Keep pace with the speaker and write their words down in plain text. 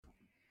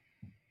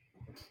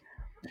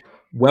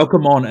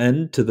Welcome on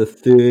in to the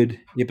third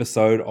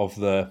episode of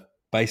the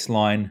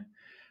Baseline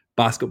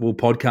Basketball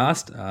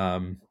Podcast.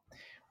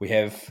 We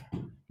have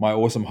my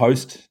awesome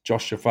host,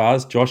 Josh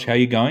Shafaz. Josh, how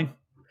you going?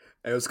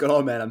 Hey, what's going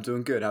on, man? I'm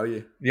doing good. How are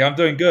you? Yeah, I'm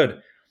doing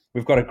good.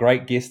 We've got a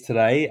great guest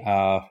today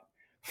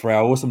for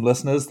our awesome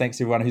listeners. Thanks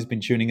to everyone who's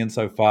been tuning in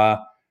so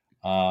far.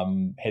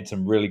 Had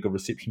some really good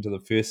reception to the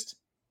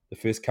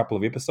first couple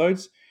of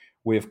episodes.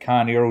 We have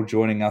Kaan Erel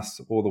joining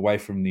us all the way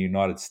from the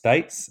United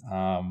States.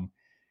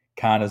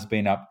 Kaan has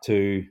been up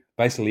to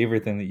basically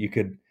everything that you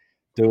could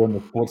do in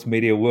the sports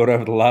media world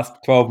over the last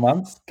 12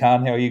 months.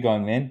 Kaan, how are you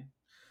going, man?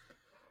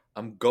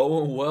 I'm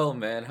going well,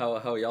 man.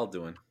 How y'all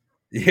doing?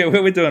 Yeah,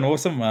 we're doing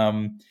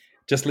awesome.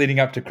 Just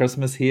leading up to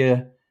Christmas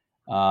here.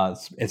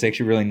 It's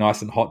actually really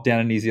nice and hot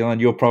down in New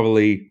Zealand. You're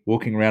probably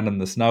walking around in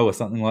the snow or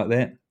something like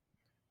that.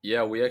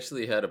 Yeah, we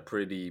actually had a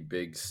pretty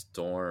big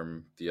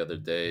storm the other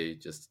day,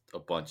 just a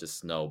bunch of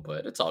snow,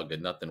 but it's all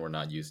good. Nothing we're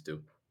not used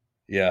to.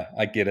 Yeah,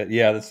 I get it.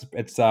 Yeah,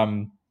 it's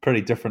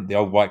pretty different. The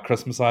old white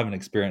Christmas. I haven't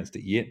experienced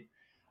it yet.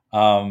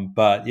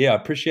 But yeah, I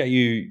appreciate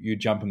you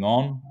jumping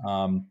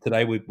on.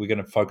 Today we're going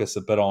to focus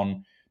a bit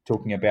on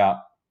talking about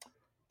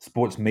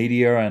sports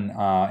media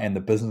and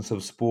the business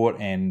of sport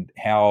and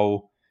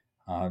how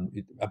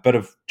a bit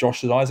of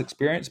Josh and I's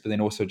experience, but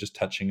then also just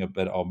touching a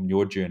bit on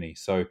your journey.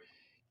 So,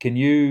 can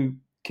you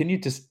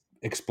just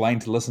explain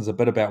to listeners a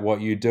bit about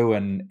what you do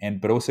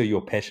and but also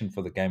your passion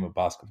for the game of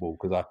basketball,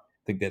 because I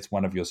think that's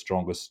one of your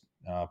strongest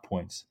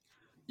points.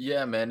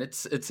 Yeah, man,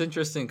 it's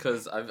interesting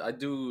because I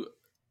do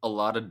a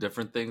lot of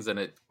different things and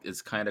it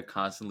is kind of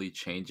constantly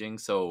changing.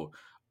 So,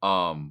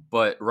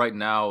 but right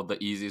now the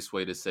easiest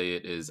way to say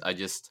it is I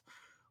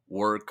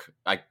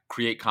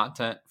create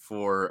content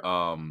for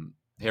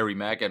Harry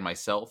Mack and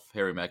myself.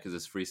 Harry Mack is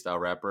this freestyle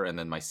rapper, and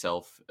then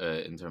myself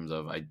in terms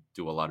of I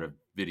do a lot of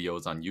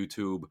videos on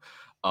YouTube.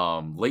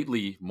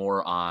 Lately,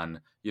 more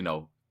on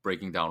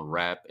breaking down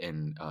rap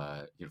and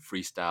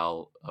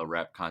freestyle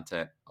rap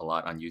content a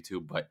lot on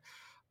YouTube, but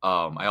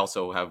I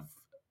also have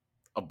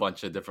a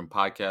bunch of different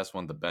podcasts.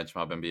 One, the Bench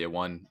Mob NBA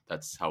one.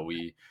 That's how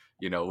we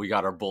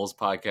got our Bulls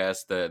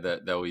podcast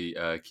that we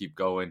keep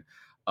going.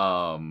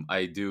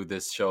 I do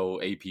this show,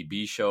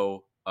 APB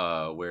show,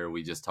 where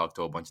we just talk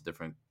to a bunch of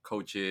different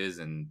coaches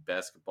and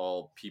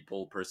basketball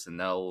people,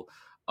 personnel,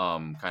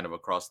 kind of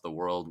across the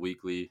world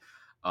weekly.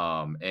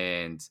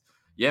 And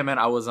yeah, man,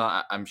 I was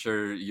on. I'm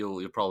sure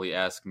you'll probably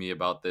ask me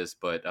about this,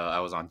 but I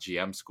was on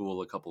GM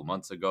school a couple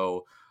months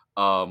ago.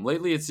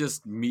 Lately, it's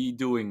just me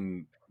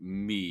doing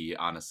me,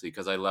 honestly,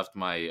 because I left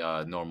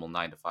my normal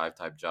 9 to 5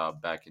 type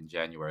job back in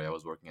January. I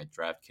was working at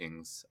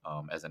DraftKings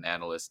as an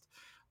analyst,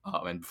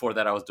 and before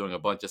that, I was doing a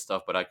bunch of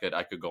stuff. But I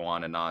could go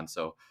on and on.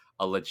 So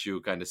I'll let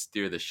you kind of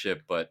steer the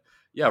ship. But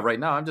yeah, right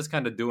now I'm just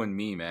kind of doing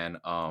me, man.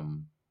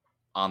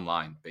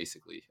 Online,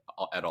 basically,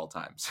 at all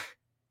times.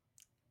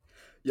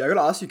 Yeah, I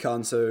gotta ask you,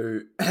 Khan. So,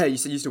 you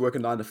said you used to work a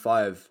 9 to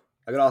 5.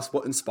 I gotta ask,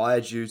 what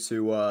inspired you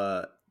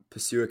to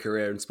pursue a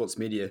career in sports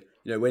media?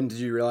 When did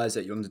you realize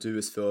that you wanted to do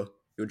this for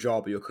your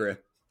job or your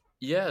career?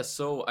 Yeah.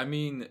 So I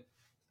mean,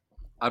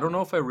 I don't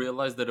know if I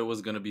realized that it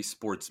was going to be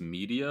sports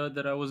media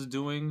that I was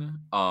doing.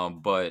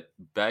 But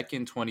back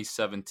in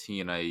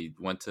 2017, I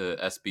went to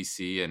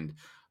SBC,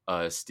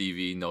 and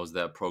Stevie knows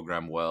that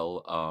program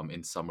well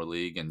in Summer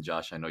League. And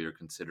Josh, I know you're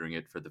considering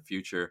it for the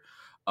future.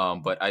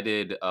 But I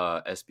did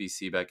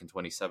SBC back in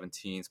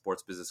 2017,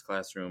 Sports Business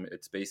Classroom.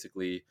 It's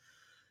basically,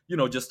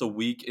 just a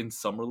week in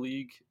Summer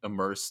League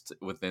immersed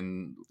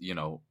within,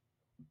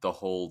 the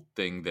whole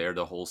thing there,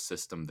 the whole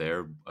system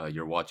there.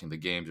 You're watching the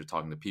games, you're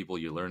talking to people,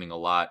 you're learning a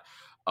lot.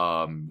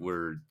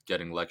 We're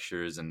getting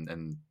lectures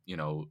and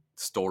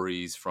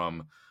stories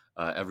from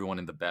everyone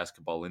in the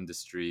basketball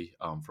industry,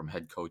 from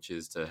head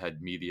coaches to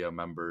head media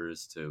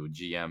members to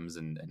GMs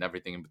and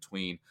everything in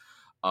between.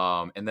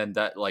 And then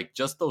that, like,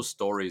 just those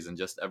stories and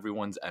just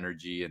everyone's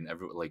energy and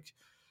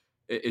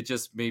it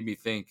just made me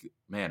think,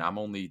 man, I'm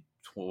only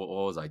what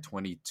was I,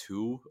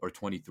 22 or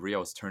 23? I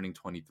was turning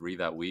 23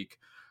 that week.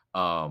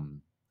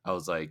 I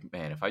was like,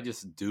 man, if I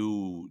just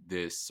do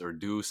this or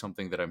do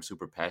something that I'm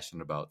super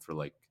passionate about for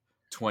like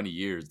 20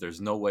 years, there's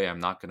no way I'm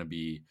not going to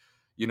be,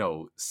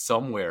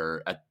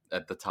 somewhere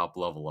at the top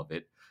level of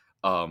it.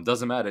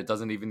 Doesn't matter. It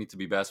doesn't even need to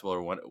be basketball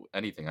or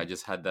anything. I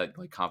just had that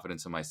like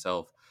confidence in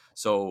myself.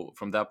 So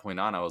from that point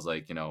on, I was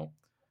like,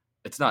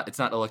 it's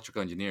not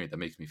electrical engineering that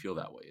makes me feel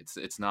that way.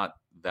 It's not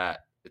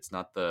that. It's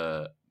not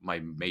the my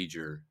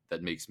major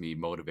that makes me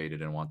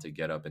motivated and want to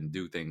get up and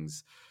do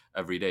things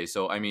every day.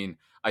 So I mean,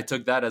 I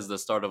took that as the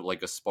start of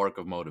like a spark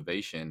of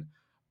motivation,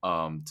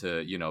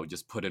 to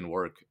just put in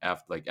work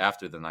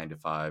after the 9 to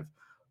 5,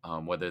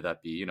 whether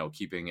that be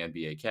keeping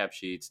NBA cap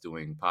sheets,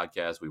 doing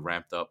podcasts. We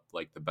ramped up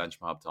like the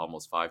bench mob to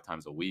almost 5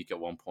 times a week at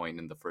one point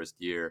in the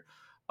first year.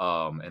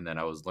 And then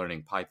I was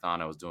learning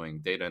Python. I was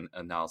doing data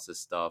analysis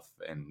stuff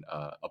and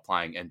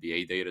applying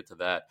NBA data to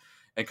that,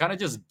 and kind of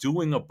just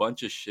doing a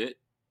bunch of shit.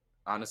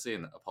 Honestly,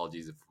 and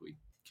apologies if we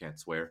can't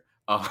swear.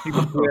 You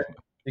can swear.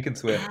 You can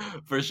swear.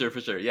 For sure, for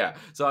sure. Yeah.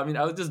 So I mean,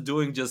 I was just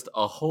doing just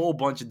a whole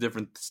bunch of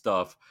different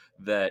stuff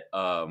that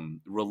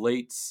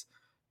relates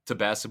to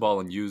basketball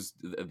and used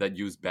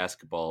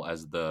basketball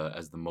as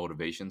the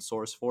motivation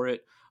source for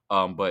it.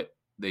 But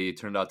they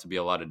turned out to be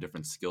a lot of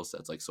different skill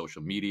sets like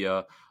social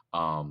media,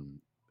 um,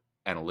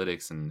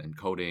 analytics and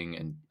coding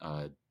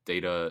and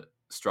data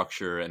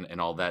structure and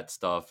all that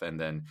stuff, and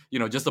then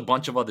just a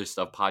bunch of other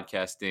stuff,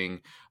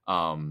 podcasting.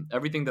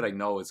 Everything that I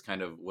know is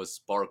kind of was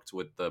sparked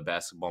with the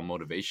basketball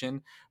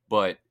motivation,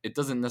 but it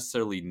doesn't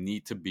necessarily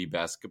need to be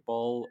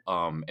basketball.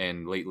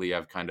 And lately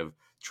I've kind of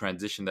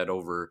transitioned that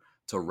over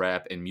to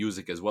rap and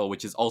music as well,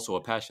 which is also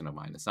a passion of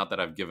mine. It's not that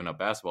I've given up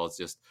basketball, it's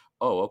just,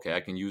 oh, okay, I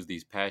can use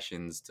these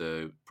passions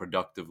to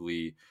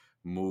productively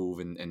move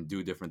and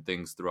do different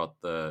things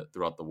throughout the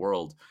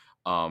world.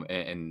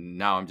 And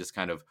now I'm just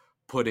kind of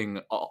putting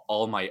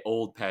all my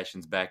old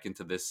passions back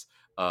into this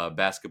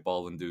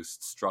basketball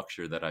induced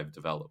structure that I've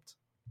developed.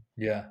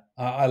 Yeah,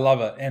 I love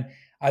it. And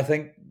I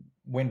think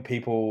when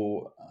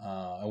people,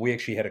 and we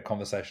actually had a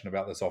conversation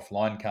about this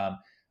offline, Khan,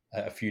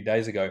 a few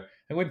days ago,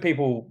 and when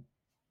people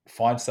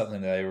find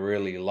something that they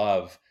really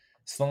love,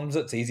 sometimes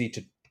it's easy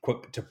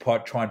to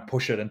try and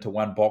push it into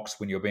one box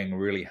when you're being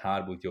really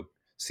hard with your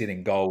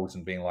setting goals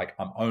and being like,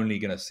 I'm only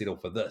going to settle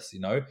for this,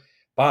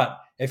 But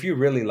if you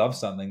really love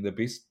something, the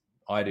best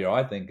idea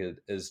I think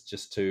is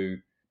just to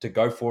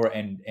go for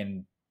it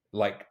and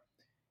like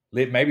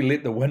let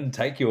the wind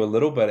take you a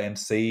little bit and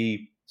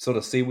see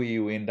where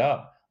you end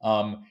up.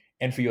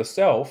 And for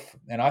yourself,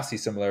 and I see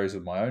similarities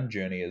with my own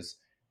journey. Is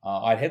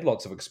I'd had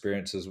lots of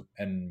experiences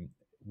in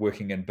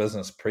working in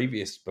business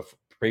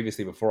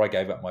previously before I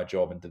gave up my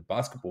job and did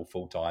basketball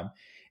full time,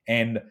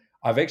 and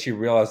I've actually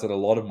realized that a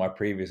lot of my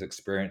previous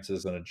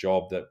experiences in a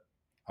job that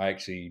I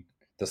actually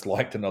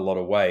disliked in a lot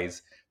of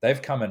ways,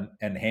 they've come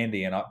in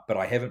handy. But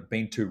I haven't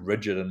been too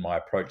rigid in my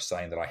approach,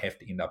 saying that I have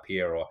to end up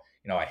here, or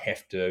I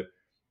have to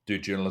do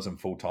journalism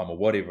full time, or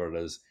whatever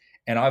it is.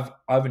 And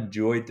I've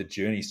enjoyed the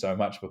journey so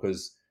much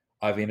because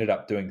I've ended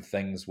up doing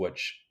things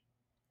which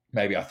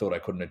maybe I thought I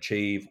couldn't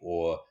achieve,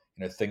 or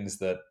things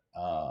that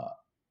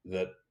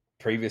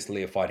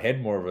previously, if I'd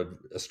had more of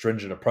a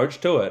stringent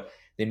approach to it,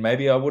 then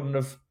maybe I wouldn't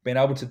have been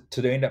able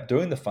to end up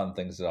doing the fun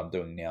things that I'm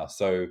doing now.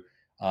 So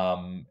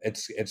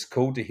it's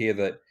cool to hear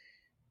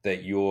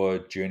that your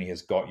journey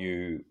has got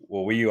you,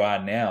 well, where you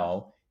are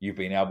now. You've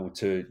been able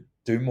to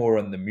do more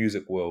in the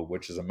music world,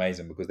 which is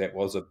amazing, because that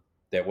was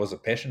a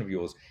passion of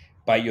yours.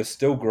 But you're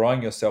still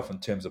growing yourself in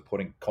terms of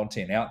putting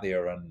content out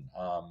there, and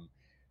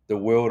the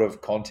world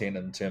of content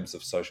in terms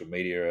of social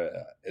media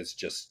is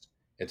just,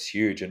 it's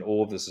huge, and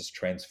all of this is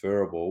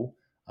transferable.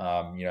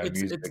 It's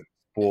Music, it's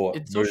sport,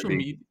 it's social movie.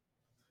 media.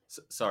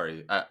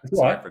 Sorry, It's all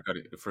sorry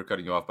right. for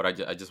cutting you off, but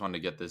I just wanted to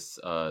get this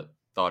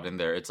thought in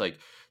there. It's like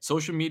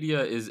social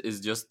media is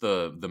just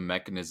the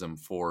mechanism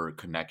for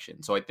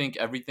connection. So I think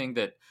everything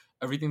that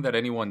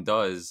anyone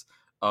does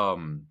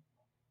um,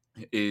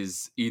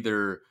 is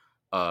either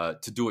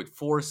to do it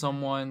for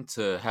someone,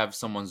 to have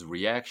someone's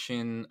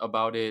reaction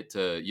about it,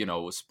 to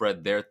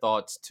spread their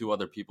thoughts to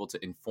other people,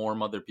 to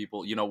inform other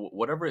people.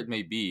 Whatever it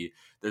may be.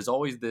 There's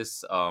always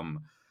this.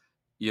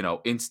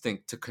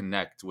 Instinct to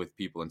connect with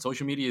people, and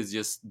social media is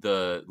just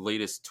the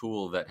latest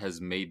tool that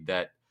has made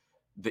that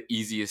the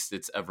easiest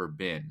it's ever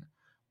been.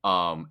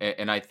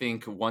 And I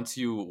think once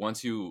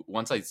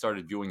I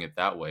started viewing it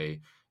that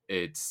way,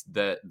 it's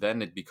that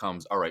then it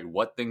becomes, all right,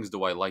 what things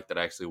do I like that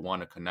I actually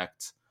want to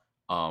connect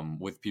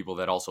with people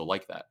that also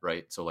like that,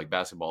 right? So like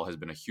basketball has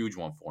been a huge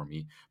one for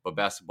me, but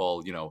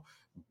basketball,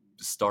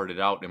 started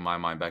out in my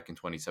mind back in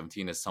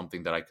 2017 as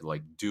something that I could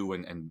like do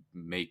and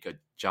make a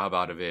job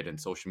out of it. And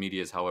social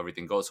media is how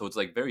everything goes. So it's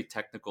like very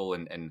technical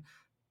and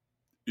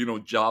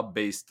job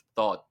based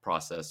thought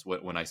process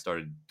when I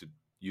started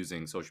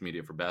using social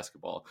media for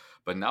basketball.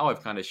 But now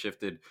I've kind of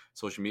shifted.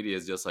 Social media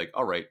is just like,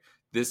 all right,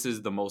 this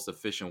is the most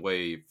efficient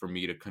way for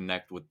me to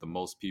connect with the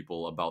most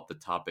people about the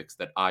topics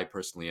that I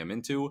personally am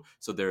into.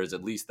 So there is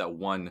at least that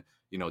one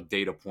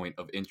data point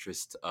of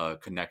interest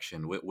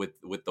connection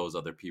with those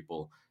other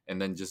people, and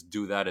then just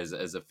do that as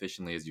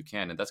efficiently as you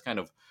can. And that's kind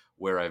of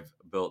where I've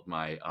built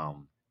my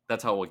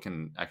that's how we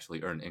can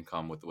actually earn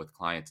income with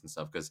clients and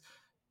stuff, because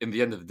in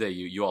the end of the day,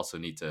 you also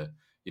need to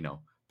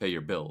pay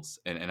your bills.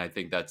 And I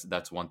think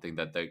that's one thing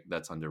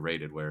that's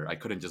underrated, where I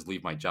couldn't just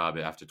leave my job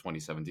after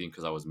 2017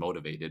 because I was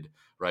motivated,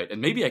 right?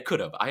 And maybe I could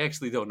have. I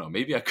actually don't know.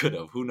 Maybe I could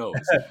have. Who knows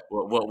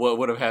what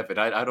would have happened?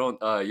 I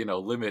don't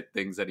limit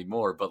things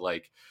anymore, but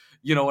like,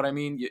 you know what I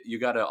mean. You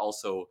got to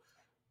also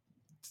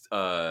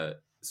uh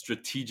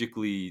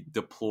strategically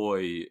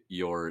deploy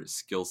your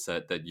skill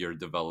set that you're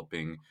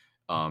developing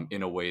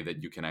in a way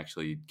that you can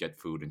actually get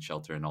food and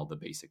shelter and all the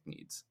basic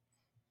needs.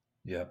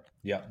 Yeah,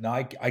 yeah. No,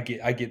 I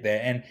get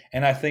that,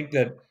 and I think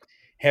that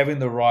having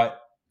the right,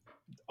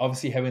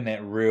 obviously having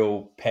that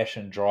real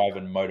passion, drive,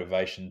 and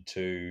motivation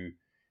to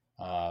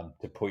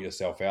put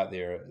yourself out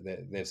there,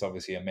 that's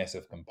obviously a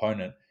massive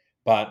component.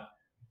 But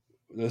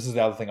this is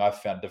the other thing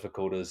I've found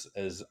difficult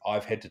is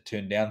I've had to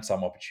turn down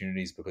some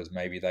opportunities because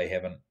maybe they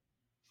haven't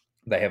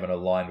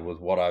aligned with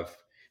what I've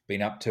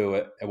been up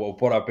to,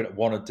 what I've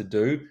wanted to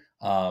do.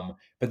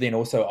 But then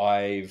also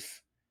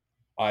I've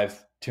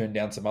turned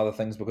down some other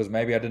things because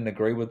maybe I didn't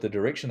agree with the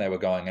direction they were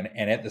going.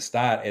 And at the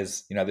start,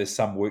 as you know, there's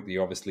some work that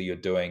you're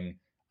doing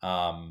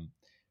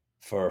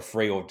for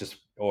free or just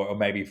or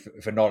maybe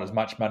for not as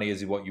much money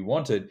as what you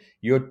wanted.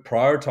 You're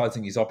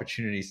prioritizing these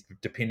opportunities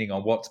depending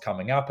on what's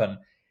coming up, and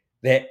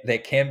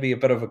that can be a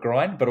bit of a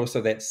grind, but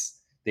also that's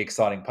the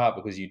exciting part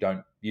because you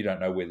don't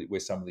know where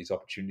some of these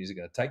opportunities are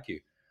going to take you.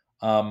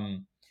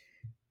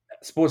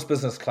 Sports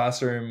business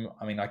classroom.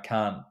 I mean, I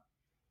can't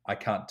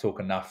talk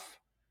enough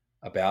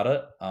about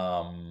it.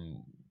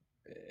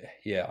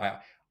 Yeah,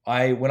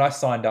 I when I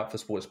signed up for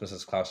sports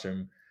business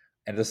classroom,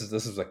 and this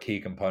is a key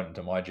component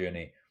to my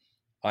journey.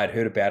 I'd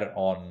heard about it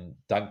on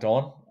Dunked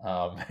On,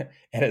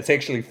 and it's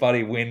actually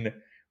funny when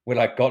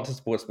I got to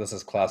sports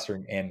business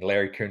classroom and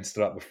Larry Kuhn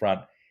stood up the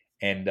front,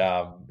 and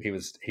he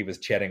was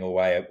chatting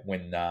away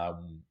when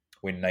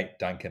Nate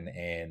Duncan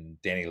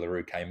and Danny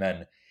LaRue came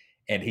in,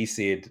 and he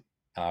said,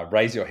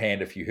 "Raise your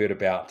hand if you heard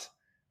about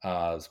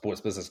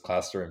sports business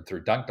classroom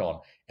through Dunked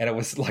On," and it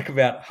was like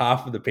about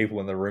half of the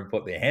people in the room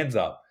put their hands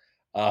up,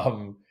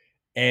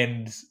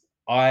 and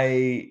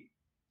I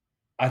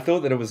I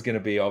thought that it was going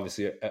to be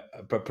obviously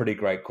a pretty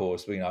great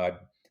course. You know,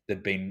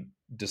 there'd been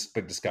just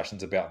big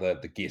discussions about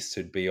the guests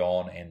who'd be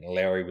on, and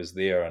Larry was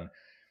there. And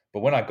but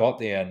when I got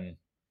there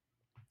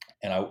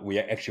we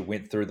actually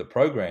went through the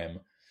program,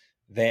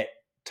 that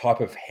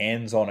type of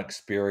hands-on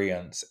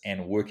experience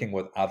and working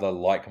with other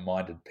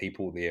like-minded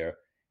people there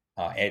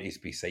at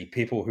SBC,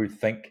 people who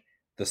think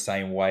the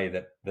same way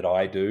that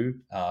I do,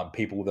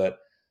 people that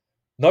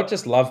not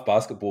just love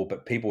basketball,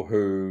 but people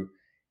who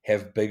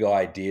have big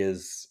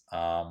ideas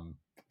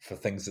for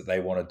things that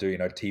they want to do, you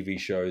know, TV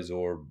shows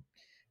or,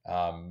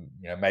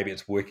 you know, maybe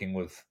it's working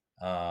with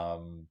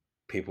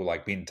people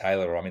like Ben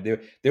Taylor. I mean,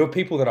 there were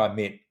people that I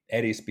met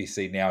at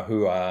SBC now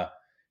who are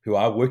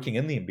working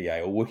in the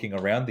NBA or working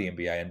around the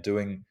NBA and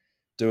doing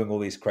all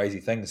these crazy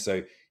things.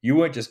 So you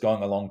weren't just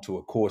going along to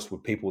a course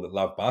with people that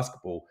love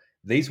basketball.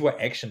 These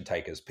were action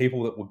takers,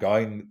 people that were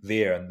going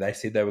there and they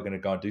said they were going to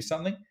go and do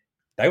something.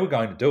 They were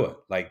going to do it.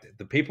 Like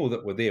the people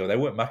that were there, they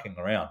weren't mucking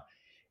around.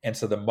 And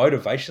so the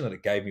motivation that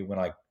it gave me when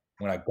I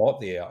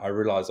got there, I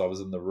realized I was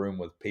in the room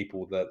with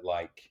people that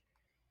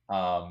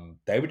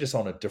they were just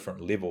on a different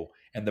level,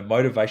 and the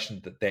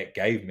motivation that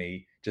gave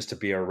me just to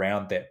be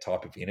around that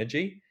type of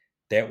energy,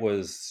 that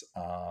was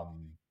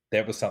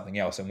something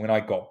else. And when I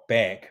got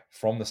back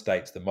from the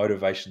States, the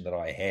motivation that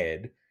I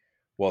had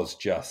was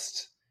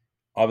just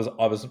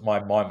my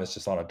mind was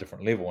just on a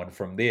different level, and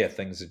from there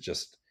things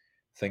just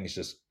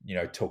you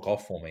know took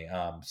off for me.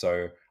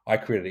 So I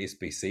created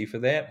SBC for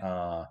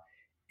that,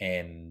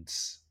 and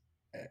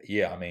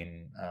yeah, I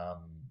mean,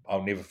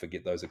 I'll never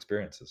forget those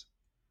experiences.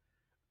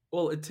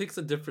 Well, it takes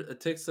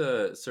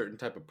a certain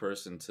type of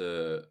person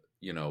to,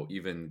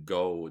 even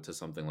go to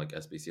something like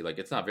SBC. Like,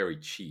 it's not very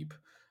cheap.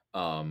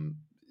 Um,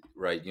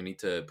 right? You need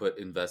to put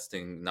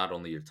investing not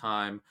only your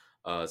time,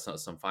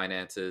 some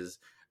finances,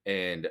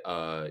 and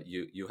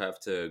you have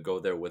to go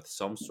there with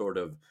some sort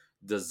of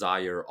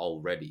desire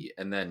already.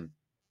 And then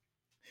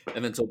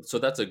so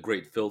that's a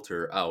great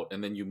filter out,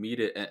 and then you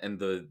meet it, and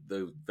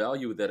the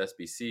value that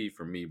SBC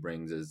for me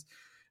brings is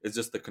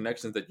just the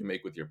connections that you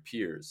make with your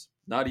peers.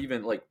 Not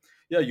even like,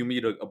 yeah, you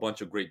meet a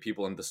bunch of great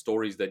people, and the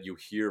stories that you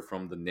hear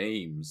from the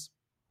names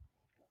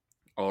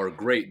are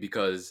great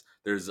because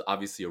there's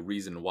obviously a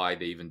reason why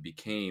they even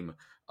became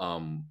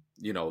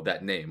that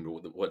name,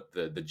 what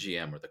the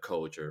GM or the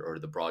coach or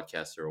the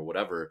broadcaster or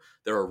whatever.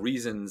 There are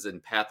reasons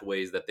and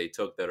pathways that they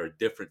took that are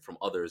different from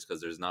others because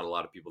there's not a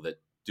lot of people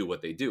that do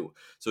what they do.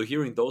 So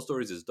hearing those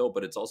stories is dope,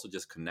 but it's also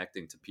just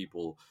connecting to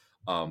people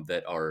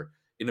that are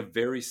in a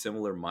very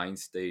similar mind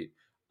state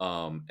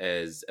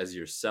as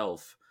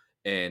yourself,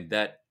 and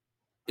that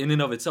in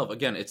and of itself,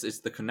 again, it's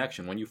the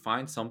connection. When you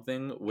find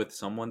something with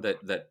someone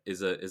that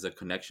is a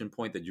connection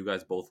point that you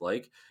guys both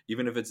like,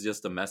 even if it's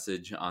just a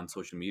message on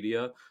social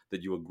media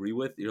that you agree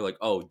with, you're like,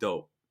 oh,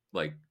 dope.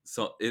 Like,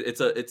 so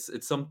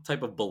it's some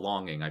type of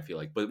belonging, I feel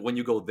like. But when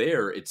you go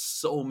there, it's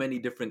so many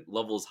different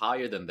levels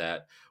higher than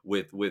that,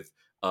 with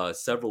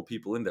several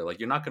people in there. Like,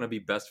 you're not going to be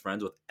best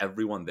friends with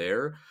everyone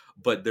there,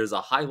 but there's a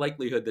high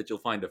likelihood that you'll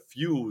find a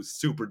few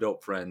super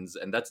dope friends,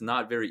 and that's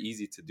not very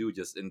easy to do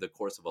just in the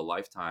course of a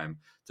lifetime,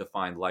 to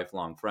find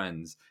lifelong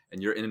friends.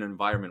 And you're in an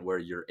environment where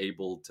you're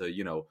able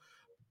to,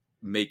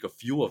 make a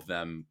few of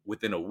them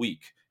within a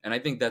week. And I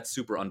think that's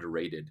super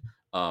underrated.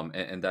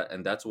 And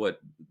that's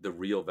what the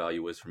real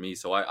value is for me.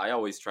 So I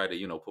always try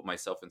to, put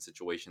myself in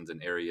situations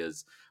and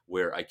areas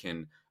where I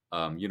can,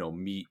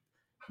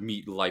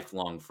 meet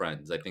lifelong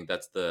friends. I think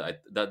that's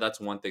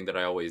one thing that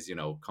I always,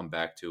 come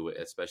back to,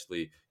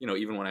 especially,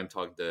 even when I'm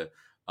talking to,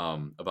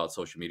 about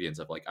social media and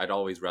stuff. Like, I'd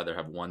always rather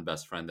have one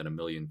best friend than a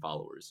million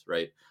followers,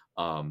 right?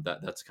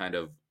 That's kind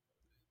of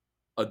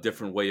a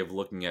different way of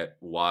looking at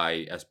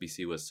why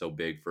SBC was so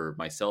big for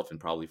myself, and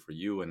probably for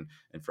you, and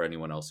for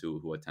anyone else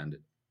who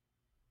attended.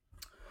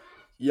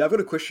 Yeah, I've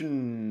got a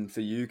question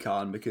for you,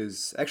 Khan,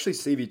 because actually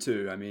Stevie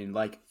too. I mean,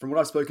 like from what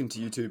I've spoken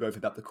to you two both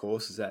about the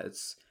course, is that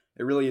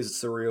it really is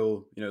a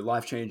surreal,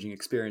 life changing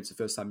experience the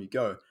first time you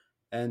go.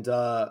 And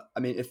I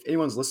mean, if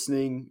anyone's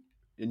listening,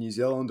 in New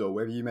Zealand or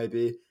wherever you may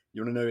be,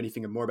 you want to know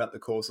anything more about the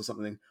course or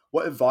something,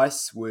 what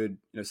advice would,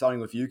 starting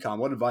with you, Khan,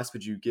 what advice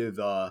would you give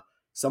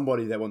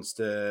somebody that wants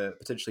to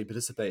potentially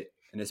participate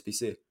in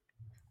SBC?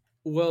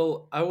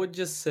 Well, I would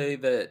just say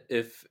that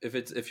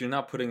if you're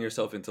not putting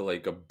yourself into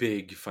like a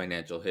big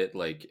financial hit,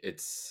 like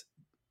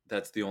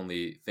that's the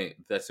only thing,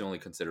 that's the only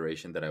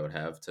consideration that I would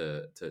have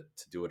to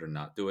do it or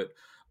not do it.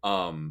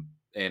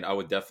 And I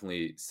would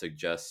definitely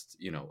suggest,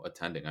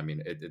 attending. I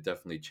mean, it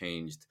definitely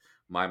changed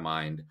my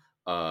mind.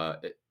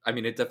 I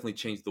mean, it definitely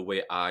changed the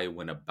way I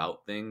went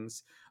about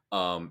things.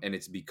 And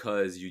it's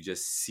because you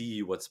just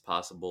see what's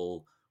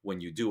possible when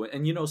you do it.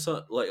 And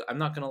so like I'm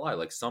not gonna lie,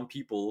 like some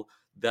people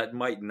that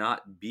might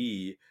not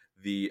be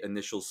the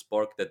initial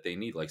spark that they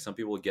need. Like some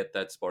people get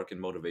that spark and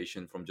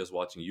motivation from just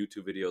watching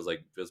YouTube videos,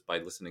 like just by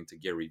listening to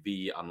Gary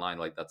Vee online.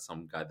 Like that's a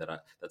guy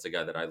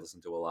that I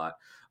listen to a lot.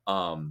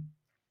 Um,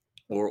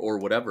 or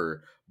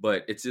whatever,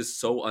 but it's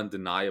just so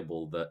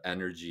undeniable the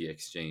energy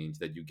exchange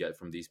that you get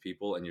from these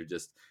people, and you're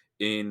just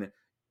in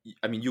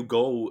I mean, you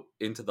go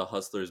into the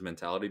hustler's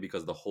mentality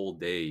because the whole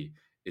day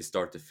is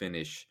start to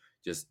finish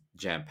just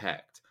jam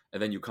packed,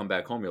 and then you come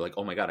back home, you're like,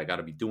 oh my god, I got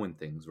to be doing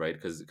things, right?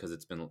 Because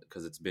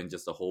it's been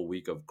just a whole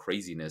week of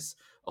craziness,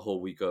 a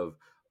whole week of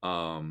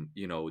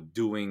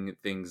doing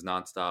things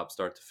nonstop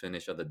start to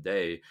finish of the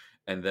day.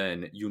 And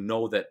then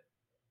that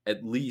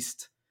at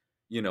least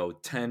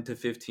 10 to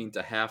 15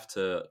 to half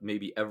to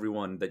maybe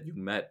everyone that you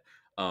met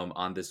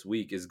on this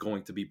week is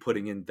going to be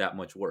putting in that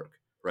much work,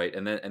 right?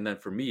 And then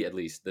for me, at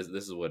least, this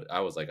is what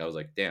I was like,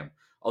 damn,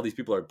 all these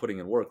people are putting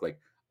in work, like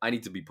I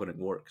need to be putting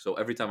work. So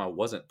every time I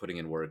wasn't putting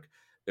in work,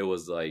 it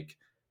was like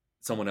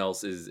someone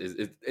else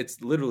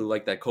it's literally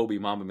like that Kobe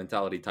Mamba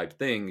mentality type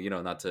thing,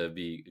 not to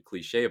be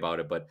cliche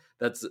about it, but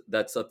that's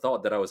a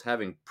thought that I was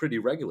having pretty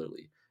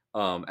regularly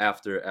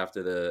after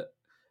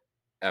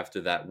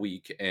that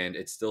week, and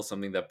it's still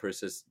something that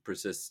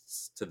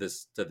persists to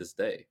this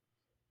day.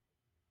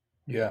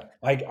 Yeah,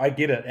 I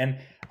get it, and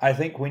I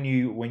think when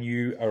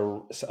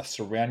you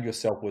surround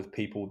yourself with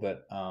people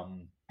that are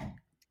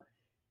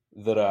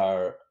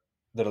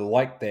that are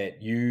like that,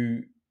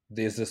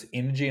 there's this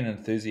energy and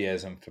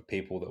enthusiasm for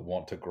people that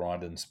want to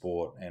grind in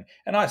sport,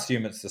 and I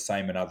assume it's the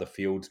same in other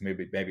fields,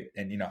 maybe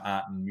and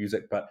art and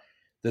music, but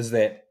there's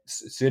that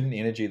certain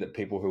energy that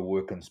people who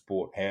work in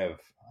sport have,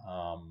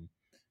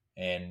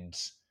 and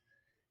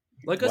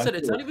Like I once said,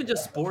 it's you're, not even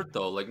just sport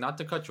though. Like, not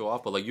to cut you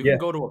off, but like you yeah, can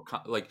go to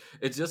like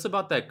it's just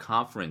about that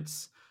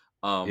conference,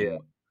 yeah,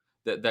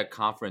 that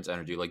conference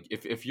energy. Like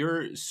if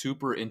you're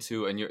super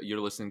into and you're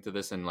listening to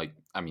this, and like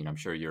I mean I'm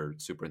sure you're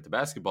super into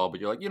basketball,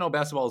 but you're like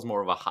basketball is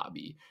more of a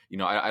hobby.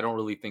 I don't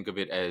really think of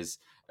it as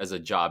a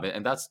job,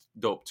 and that's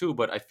dope too.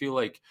 But I feel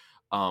like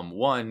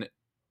one,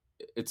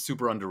 it's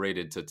super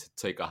underrated to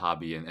take a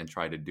hobby and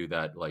try to do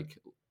that like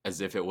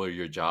as if it were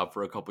your job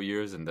for a couple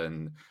years, and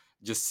then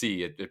just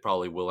see it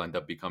probably will end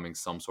up becoming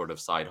some sort of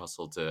side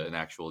hustle to an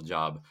actual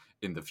job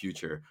in the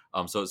future.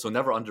 So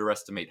never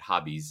underestimate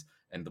hobbies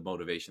and the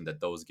motivation that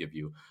those give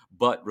you.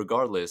 But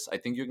regardless, I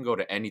think you can go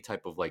to any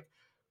type of like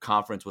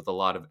conference with a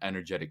lot of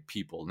energetic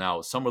people. Now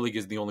summer league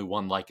is the only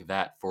one like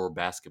that for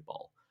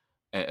basketball,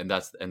 and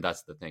that's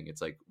the thing,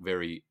 it's like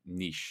very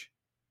niche.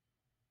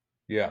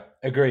 yeah,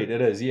 agreed. It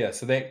is, yeah.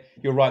 So that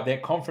you're right.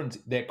 That conference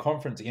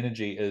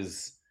energy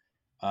is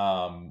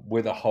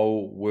where the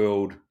whole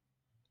world,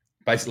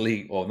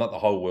 basically, or not the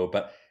whole world,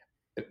 but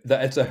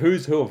it's a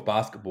who's who of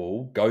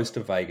basketball goes to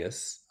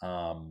Vegas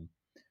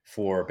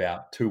for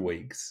about 2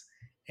 weeks,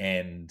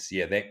 and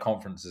yeah, that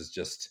conference is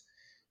just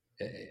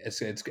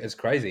it's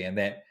crazy, and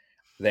that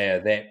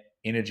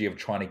energy of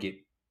trying to get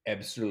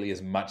absolutely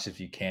as much as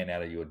you can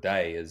out of your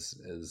day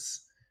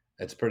is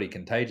it's pretty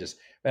contagious.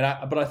 But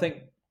I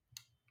think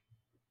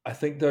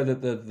though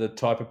that the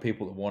type of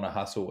people that want to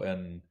hustle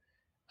in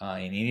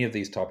any of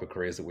these type of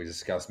careers that we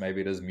discuss,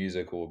 maybe it is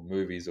music or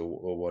movies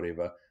or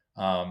whatever,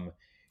 um,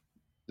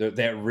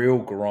 that real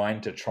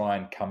grind to try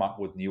and come up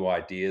with new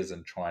ideas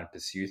and try and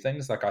pursue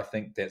things. Like I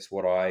think that's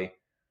what I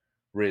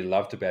really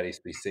loved about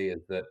SBC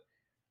is that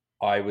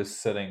I was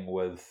sitting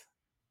with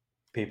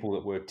people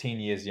that were 10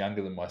 years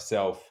younger than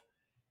myself,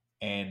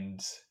 and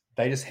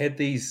they just had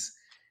the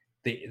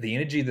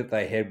energy that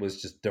they had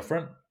was just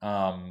different.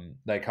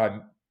 Like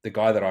the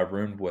guy that I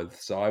roomed with,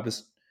 so I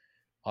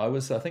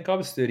think I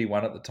was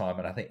 31 at the time,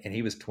 and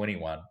he was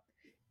 21,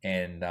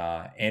 and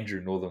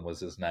Andrew Northern was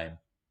his name,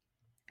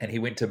 and he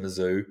went to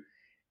Mizzou,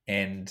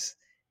 and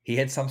he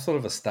had some sort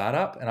of a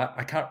startup, and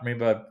I can't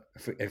remember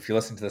if you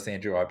listen to this,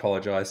 Andrew. I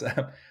apologize.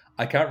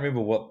 I can't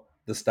remember what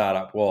the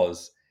startup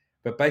was,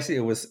 but basically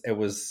it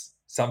was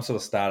some sort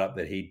of startup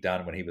that he'd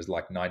done when he was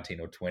like 19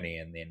 or 20,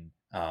 and then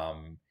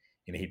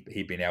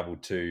he'd been able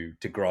to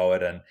grow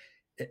it, and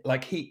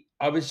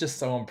I was just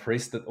so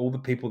impressed that all the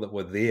people that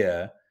were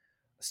there,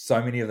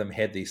 so many of them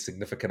had these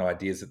significant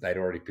ideas that they'd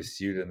already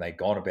pursued and they'd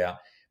gone about.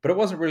 But it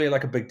wasn't really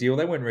like a big deal.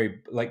 They weren't really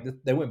like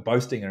they weren't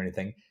boasting or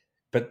anything,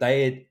 but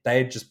they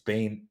had just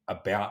been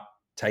about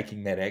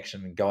taking that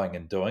action and going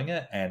and doing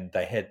it, and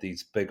they had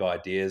these big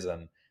ideas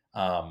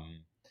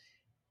um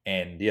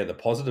and yeah, the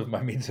positive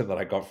momentum that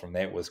I got from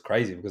that was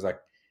crazy because like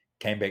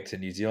came back to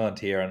New Zealand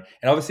here, and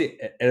obviously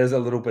it is a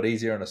little bit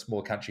easier in a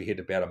small country here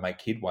to be able to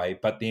make headway.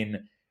 But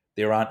then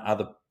there aren't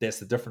other. That's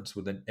the difference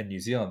within in New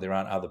Zealand. There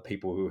aren't other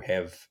people who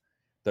have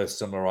those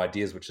similar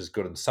ideas, which is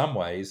good in some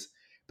ways.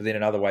 But then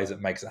in other ways,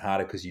 it makes it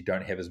harder because you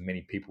don't have as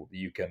many people that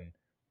you can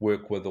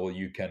work with or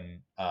you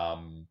can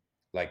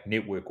like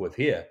network with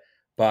here.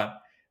 But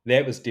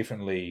that was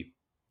definitely,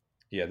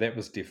 yeah, that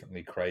was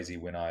definitely crazy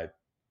when I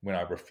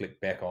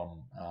reflect back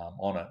on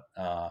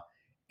it.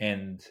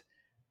 And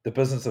the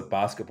business of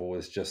basketball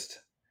is just,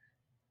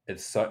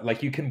 it's so,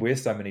 like, you can wear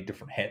so many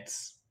different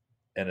hats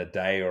in a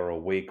day or a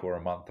week or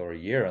a month or a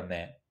year,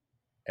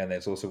 and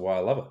that's also why I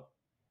love it.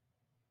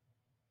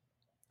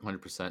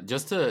 100%.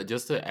 Just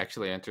to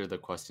actually answer the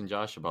question,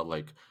 Josh, about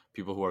like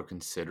people who are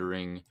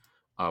considering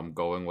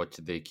going, what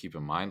should they keep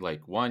in mind?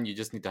 Like, one, you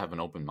just need to have an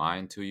open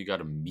mind. Two, you got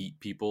to meet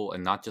people,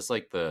 and not just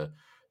like the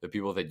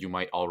people that you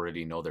might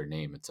already know their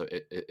name.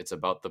 It's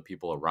about the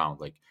people around.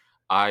 Like,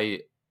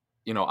 I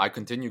I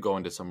continue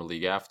going to summer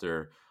league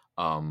after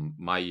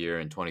my year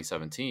in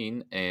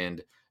 2017,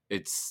 and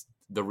it's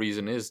the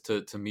reason is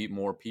to meet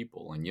more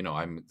people. And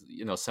I'm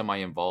semi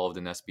involved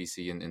in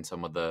SBC and in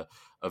some of the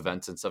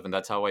events and stuff, and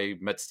that's how I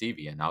met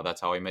Stevie, and now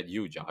that's how I met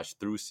you, Josh,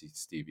 through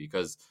Stevie,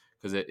 because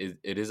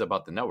it is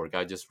about the network.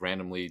 I just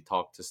randomly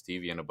talked to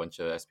Stevie and a bunch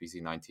of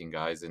SBC 19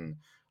 guys in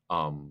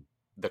um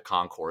the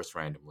concourse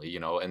randomly,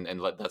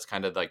 that's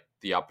kind of like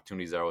the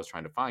opportunities that I was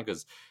trying to find,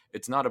 because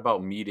it's not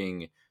about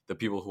meeting the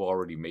people who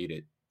already made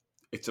it.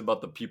 It's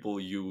about the people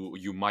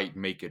you might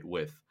make it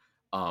with.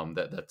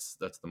 That's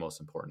the most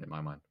important in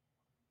my mind.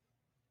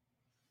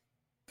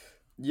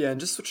 Yeah,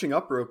 and just switching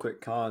up real quick,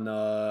 Khan,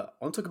 I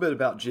want to talk a bit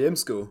about GM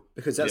school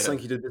because that's Yeah.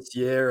 something you did this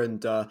year,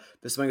 and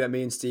there's something that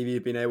me and Stevie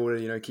have been able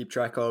to keep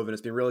track of, and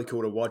it's been really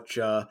cool to watch.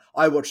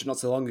 I watched it not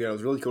so long ago. It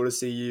was really cool to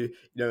see you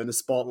in the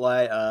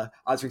spotlight,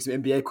 answering some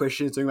NBA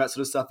questions, doing that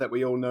sort of stuff that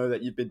we all know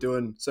that you've been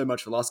doing so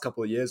much for the last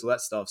couple of years, all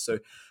that stuff. So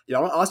I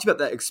want to ask you about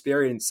that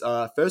experience.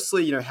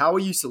 Firstly, how were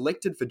you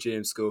selected for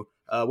GM school?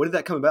 Where did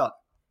that come about?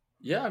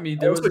 Yeah, I mean,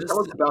 there was Also,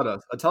 tell this. us about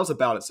it. Tell us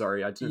about it.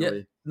 Sorry, I didn't Yeah,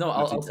 really no, enough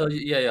I'll detail. tell you.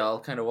 Yeah, yeah, I'll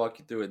kind of walk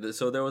you through it.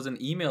 So there was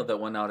an email that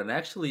went out, and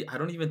actually, I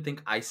don't even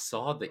think I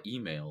saw the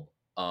email.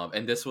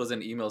 And this was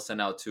an email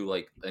sent out to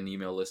like an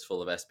email list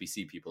full of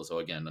SBC people. So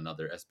again,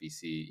 another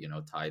SBC,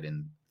 tied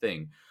in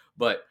thing.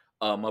 But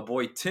my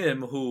boy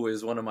Tim, who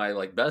is one of my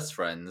like best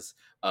friends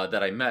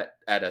that I met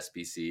at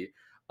SBC,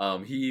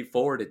 he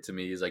forwarded to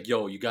me. He's like,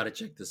 "Yo, you got to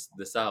check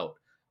this out."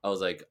 I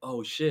was like,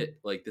 "Oh shit!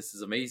 Like this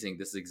is amazing.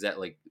 This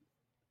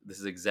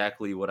is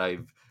exactly what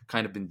I've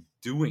kind of been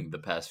doing the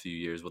past few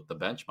years with the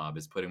bench mob,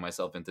 is putting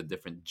myself into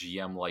different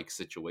GM like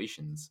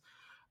situations.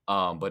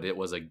 But it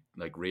was a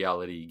like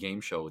reality game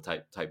show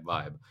type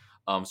vibe.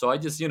 So I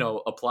just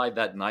applied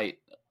that night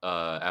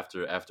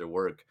after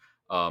work.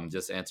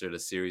 Just answered a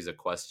series of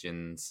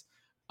questions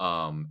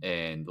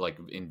and like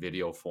in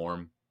video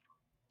form,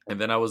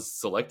 and then I was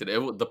selected.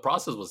 The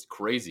process was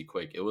crazy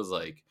quick. It was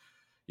like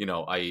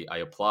I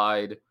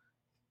applied,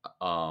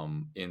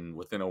 in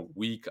within a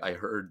week I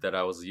heard that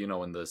I was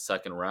in the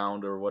second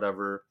round or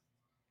whatever,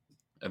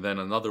 and then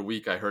another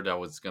week I heard I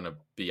was gonna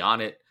be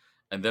on it,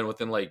 and then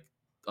within like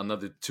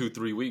another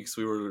 2-3 weeks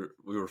we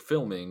were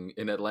filming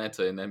in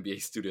Atlanta in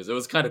NBA studios. It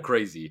was kind of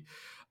crazy.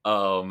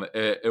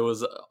 It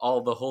was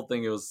all the whole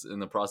thing, it was in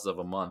the process of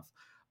a month.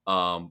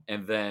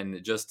 And then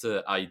just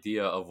the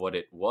idea of what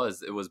it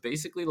was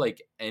basically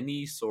like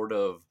any sort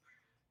of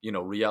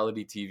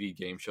reality TV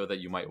game show that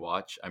you might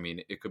watch. I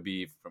mean, it could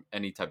be from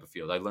any type of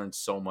field. I learned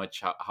so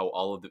much how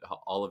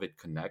all of it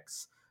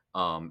connects.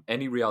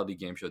 Any reality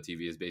game show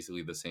TV is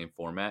basically the same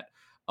format.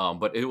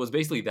 But it was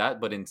basically that,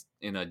 but in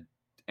a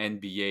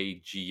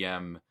NBA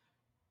GM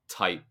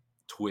type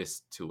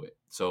twist to it.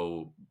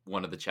 So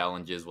one of the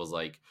challenges was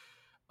like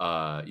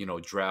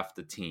draft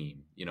the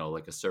team,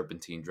 like a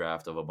serpentine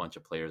draft of a bunch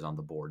of players on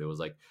the board. It was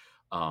like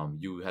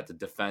you had to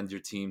defend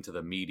your team to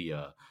the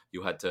media.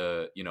 You had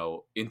to,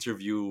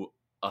 interview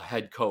a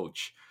head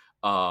coach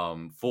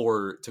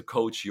for to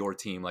coach your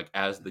team, like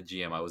as the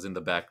GM. I was in the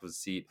back of the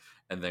seat,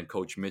 and then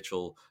Coach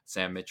Mitchell,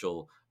 Sam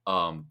Mitchell,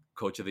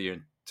 Coach of the Year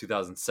in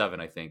 2007,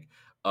 I think.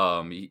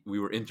 We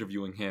were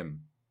interviewing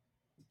him,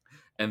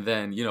 and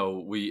then,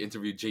 we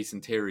interviewed Jason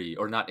Terry,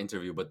 or not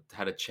interview, but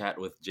had a chat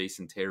with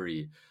Jason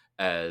Terry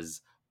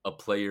as a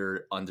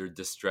player under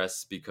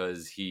distress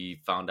because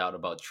he found out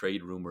about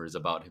trade rumors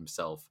about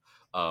himself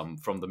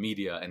from the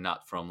media and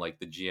not from like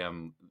the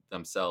GM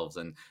themselves.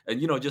 And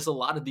just a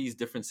lot of these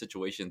different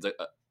situations.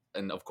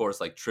 And of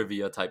course, like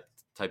trivia type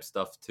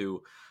stuff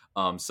too.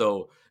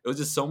 So it was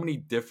just so many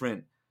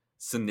different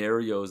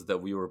scenarios that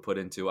we were put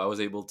into. I was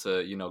able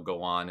to,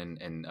 go on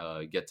and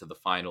get to the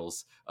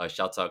finals.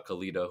 Shouts out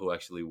Kalida, who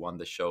actually won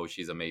the show.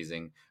 She's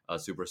amazing,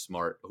 super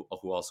smart,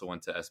 who also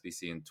went to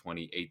SBC in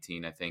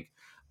 2018, I think.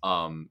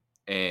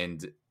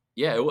 And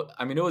yeah,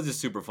 I mean, it was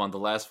just super fun.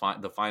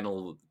 The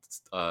final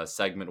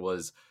segment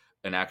was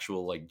an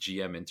actual like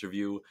GM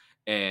interview,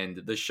 and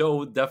the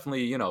show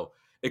definitely,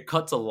 it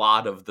cuts a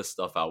lot of the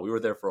stuff out. We were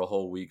there for a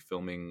whole week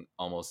filming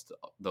almost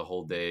the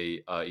whole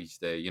day, each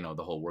day,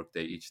 the whole work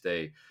day each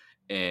day.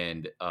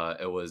 and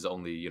it was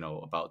only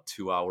about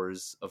 2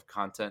 hours of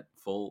content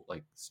full,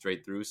 like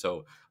straight through.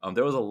 So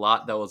there was a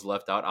lot that was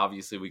left out.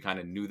 Obviously, we kind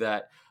of knew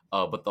that,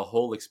 but the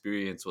whole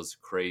experience was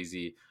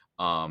crazy.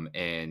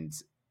 And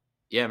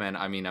yeah, man.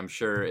 I mean, I'm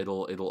sure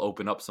it'll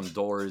open up some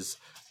doors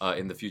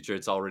in the future.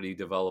 It's already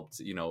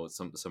developed,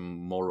 some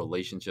more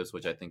relationships,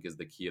 which I think is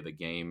the key of the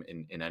game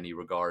in any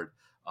regard.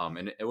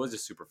 And it was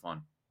just super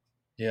fun.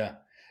 Yeah,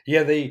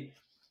 yeah. The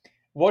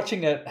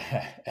watching it,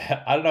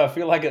 I don't know. I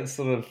feel like it's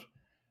sort of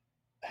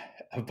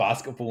a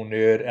basketball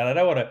nerd, and I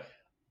don't want to.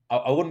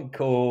 I wouldn't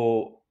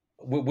call.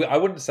 I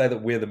wouldn't say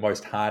that we're the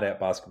most hard out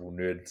basketball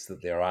nerds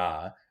that there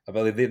are.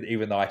 But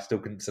even though I still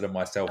consider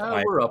myself,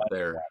 We're up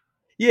there.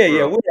 yeah, We're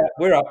yeah, up.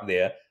 we're up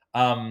there.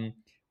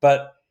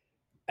 But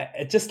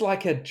it's just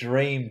like a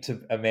dream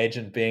to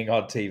imagine being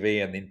on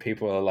TV, and then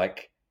people are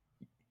like,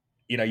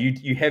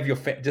 you have your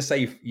just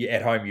say you're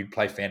at home, you'd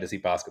play fantasy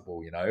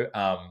basketball,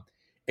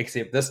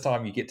 except this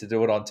time you get to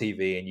do it on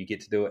TV, and you get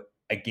to do it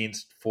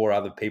against four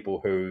other people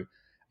who,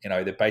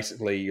 they're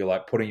basically, you're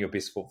like putting your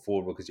best foot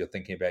forward because you're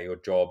thinking about your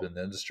job in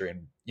the industry,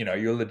 and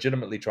you're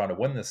legitimately trying to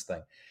win this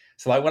thing.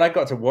 So like when I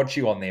got to watch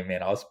you on there,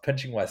 man, I was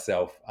pinching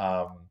myself.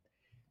 Not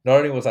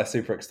only was I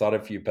super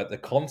excited for you, but the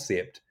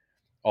concept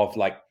of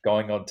like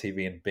going on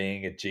TV and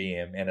being a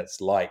GM, and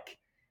it's like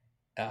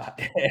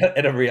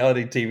in a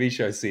reality TV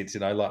show sense,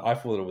 like I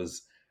thought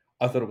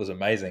it was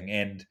amazing,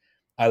 and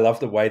I love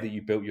the way that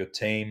you built your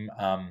team.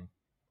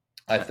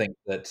 I think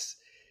that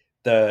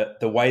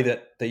the way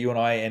that you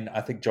and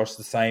I think Josh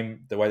the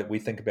same, the way that we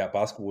think about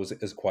basketball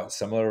is quite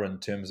similar in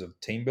terms of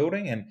team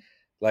building, and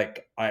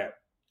like I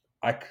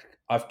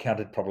I've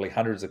counted probably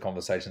hundreds of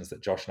conversations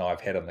that Josh and I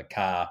have had in the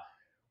car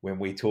when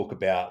we talk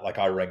about, like,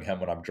 I ring him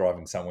when I'm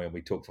driving somewhere and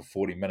we talk for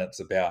 40 minutes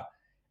about,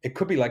 it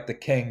could be like the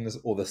Kings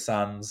or the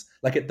Suns.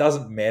 Like, it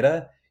doesn't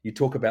matter. You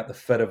talk about the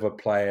fit of a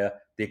player,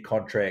 their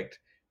contract,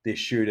 their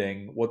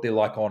shooting, what they're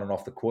like on and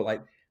off the court.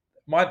 Like,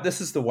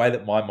 this is the way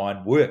that my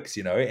mind works,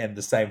 and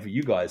the same for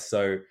you guys.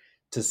 So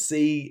to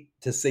see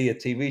a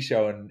TV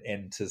show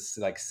and to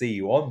like see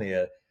you on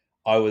there,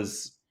 I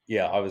was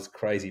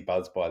crazy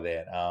buzzed by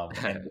that.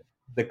 And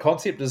the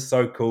concept is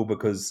so cool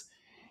because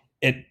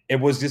it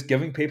was just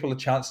giving people a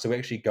chance to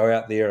actually go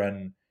out there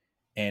and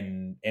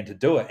to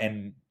do it.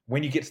 And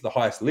when you get to the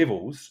highest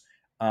levels,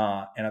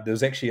 and there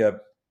was actually a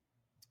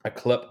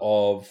clip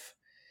of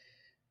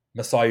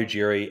Masai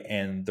Ujiri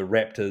and the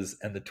Raptors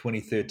in the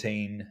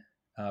 2013.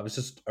 It was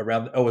just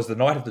around. It was the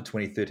night of the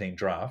 2013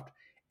 draft,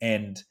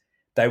 and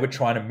they were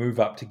trying to move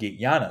up to get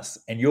Giannis.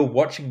 And you're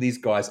watching these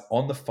guys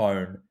on the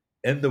phone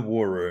in the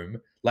war room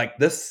like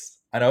this.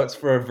 I know it's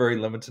for a very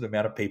limited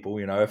amount of people.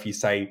 If you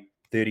say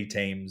 30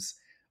 teams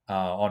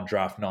on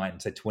draft night, and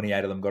say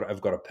 28 of them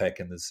have got a pick,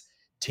 and there's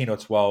 10 or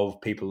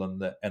 12 people in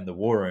the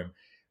war room,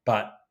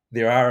 but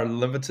there are a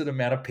limited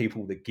amount of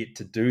people that get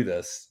to do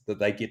this, that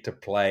they get to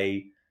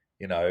play,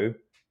 you know,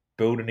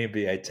 build an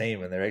NBA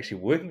team, and they're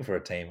actually working for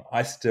a team.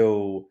 I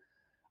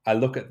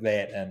look at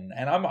that, and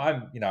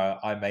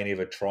I may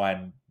never try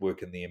and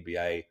work in the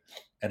NBA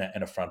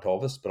in a front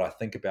office, but I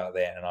think about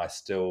that, and it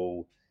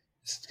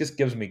just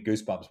gives me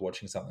goosebumps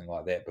watching something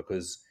like that,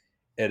 because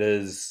it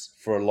is,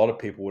 for a lot of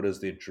people, it is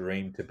their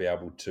dream to be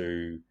able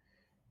to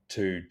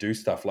do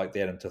stuff like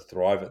that and to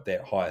thrive at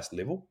that highest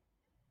level.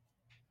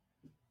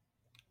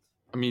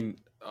 I mean,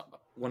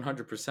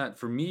 100%.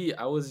 For me,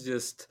 I was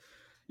just,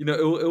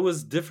 it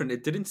was different.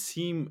 It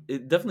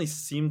definitely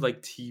seemed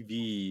like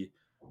TV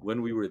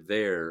when we were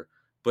there,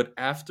 but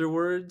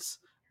afterwards,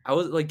 I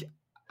was like,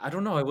 I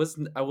don't know. I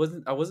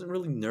wasn't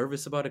really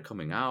nervous about it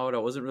coming out. I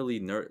wasn't really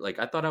like,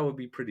 I thought I would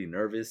be pretty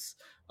nervous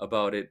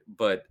about it,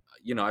 but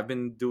I've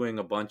been doing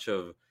a bunch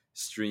of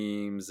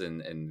streams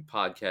and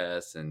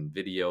podcasts and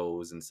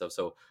videos and stuff,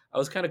 so I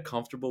was kind of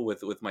comfortable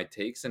with my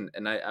takes, and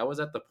I was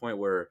at the point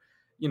where,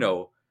 you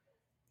know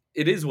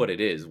it is what it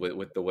is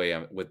with the way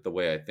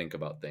I think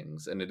about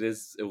things, and it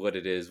is what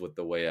it is with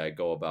the way I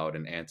go about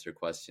and answer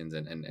questions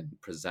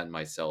and present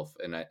myself.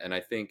 And I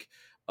think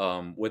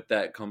with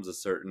that comes a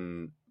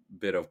certain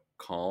bit of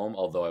calm.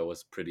 Although I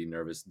was pretty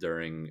nervous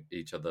during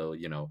each of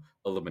the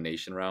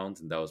elimination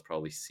rounds, and that was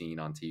probably seen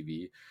on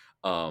TV.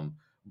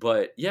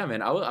 But yeah,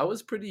 man, I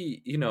was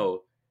pretty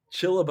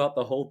chill about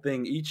the whole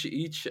thing.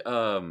 Each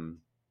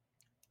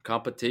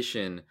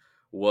competition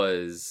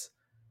was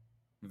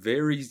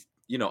very,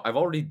 I've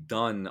already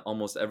done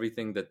almost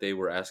everything that they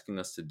were asking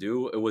us to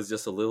do. It was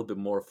just a little bit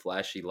more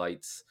flashy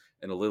lights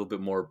and a little bit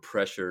more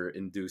pressure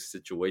induced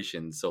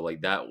situations, so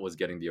like that was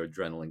getting the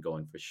adrenaline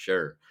going for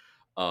sure.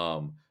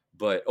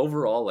 But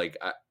overall, like,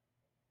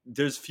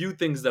 there's few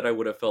things that I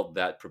would have felt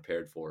that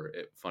prepared for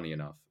it, funny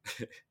enough.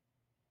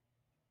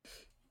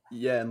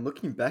 Yeah, and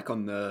looking back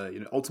on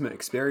the ultimate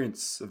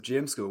experience of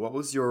GM school, what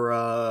was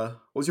your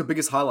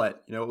biggest highlight?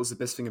 What was the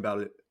best thing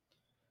about it?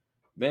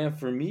 Man,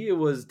 for me, it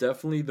was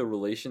definitely the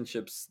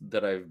relationships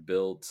that I've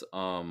built.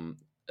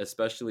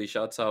 Especially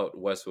shouts out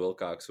Wes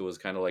Wilcox, who was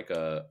kind of like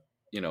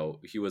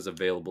he was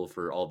available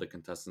for all the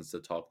contestants to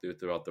talk to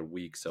throughout the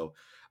week. So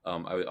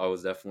I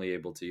was definitely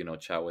able to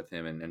chat with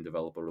him and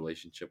develop a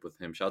relationship with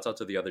him. Shouts out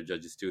to the other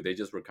judges too. They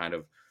just were kind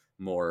of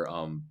more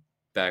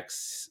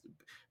backs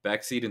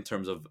backseat in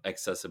terms of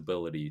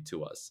accessibility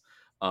to us.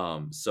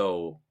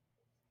 So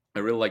I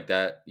really like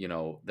that,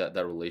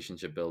 that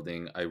relationship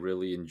building. I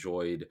really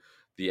enjoyed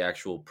the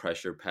actual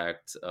pressure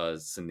packed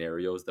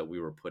scenarios that we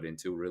were put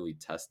into. Really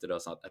tested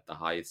us at the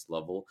highest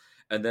level.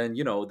 And then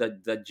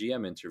that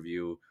GM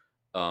interview,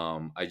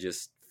 I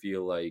just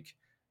feel like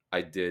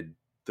I did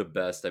the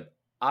best.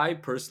 I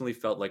personally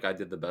felt like I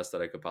did the best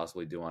that I could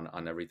possibly do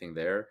on everything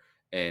there.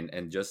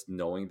 And just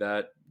knowing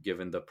that,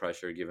 given the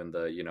pressure, given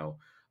the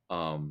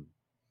um,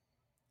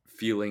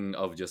 feeling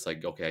of just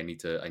like, okay, I need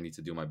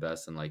to do my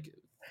best, and like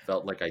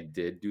felt like I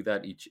did do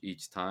that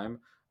each time.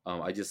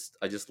 I just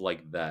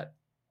like that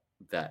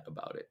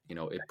about it.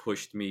 It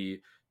pushed me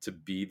to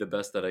be the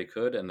best that I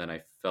could, and then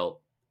I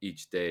felt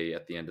each day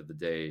at the end of the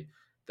day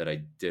that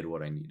I did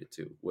what I needed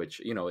to,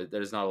 which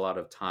there's not a lot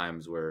of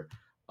times where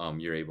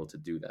you're able to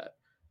do that.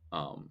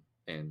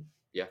 And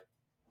yeah.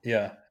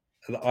 Yeah,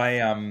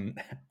 I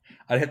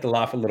I had to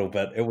laugh a little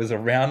bit. It was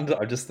around.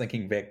 I'm just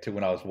thinking back to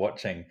when I was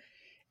watching,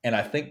 and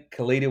I think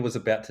Kalita was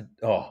about to.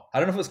 Oh, I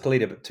don't know if it was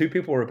Kalita, but two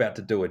people were about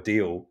to do a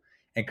deal.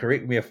 And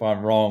correct me if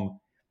I'm wrong.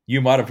 You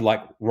might have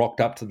like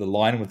rocked up to the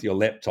line with your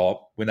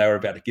laptop when they were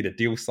about to get a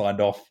deal signed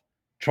off,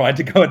 trying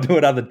to go and do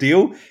another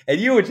deal, and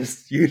you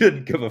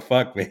didn't give a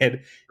fuck,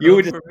 man. You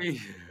were just For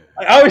me.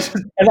 I was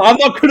just, and I'm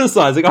not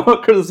criticizing. I'm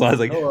not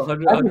criticizing. No,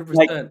 I was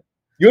like, 100%.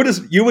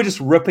 you were just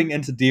ripping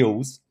into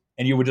deals,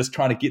 and you were just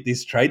trying to get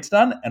these trades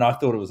done. And I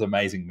thought it was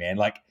amazing, man.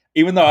 Like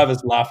even though I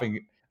was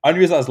laughing, only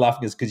reason I was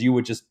laughing is because you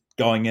were just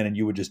going in and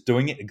you were just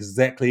doing it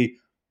exactly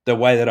the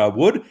way that I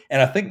would.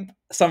 And I think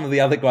some of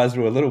the other guys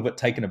were a little bit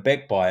taken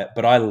aback by it,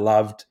 but I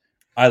loved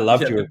Yeah,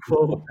 your the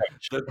quote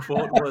approach. the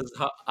quote was,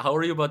 how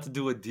are you about to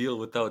do a deal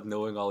without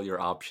knowing all your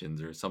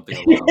options, or something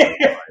along those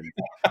lines.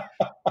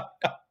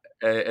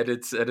 And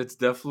it's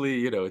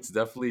definitely, it's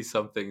definitely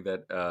something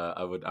that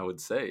I would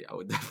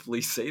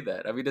definitely say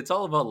that. I mean, it's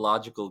all about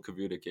logical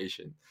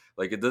communication.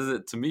 Like, it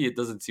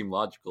doesn't seem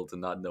logical to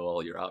not know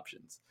all your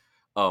options.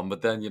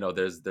 But then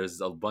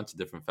there's a bunch of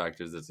different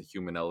factors. There's a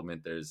human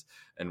element.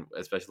 And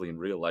especially in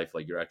real life,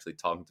 like, you're actually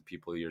talking to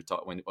people.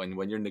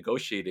 When you're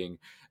negotiating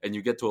and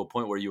you get to a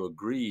point where you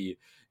agree.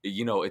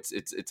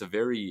 It's a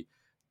very,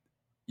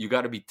 you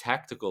got to be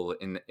tactical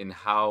in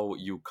how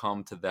you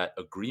come to that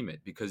agreement,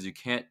 because you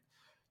can't,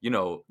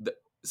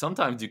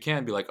 sometimes you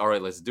can be like, all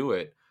right, let's do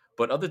it.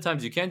 But other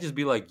times you can't just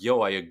be like,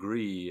 yo, I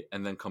agree,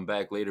 and then come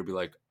back later be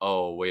like,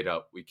 oh, wait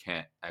up, we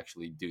can't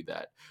actually do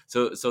that.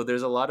 So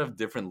there's a lot of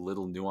different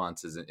little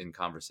nuances in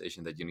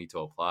conversation that you need to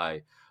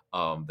apply.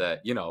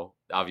 That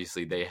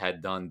obviously they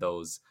had done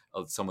those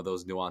some of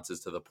those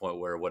nuances to the point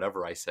where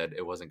whatever I said,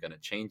 it wasn't going to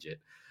change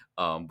it.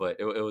 But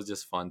it was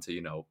just fun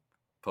to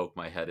poke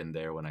my head in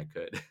there when I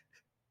could.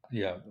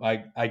 Yeah,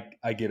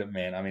 I get it,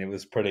 man. I mean, it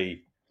was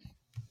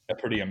a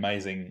pretty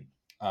amazing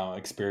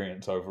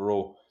experience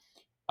overall.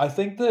 I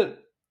think that,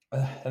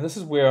 and this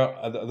is where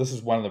this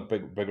is one of the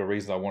bigger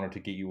reasons I wanted to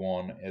get you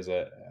on as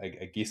a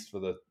guest for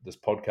this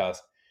podcast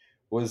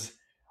was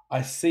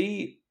I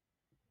see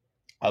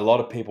a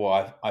lot of people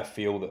I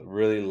feel that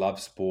really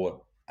love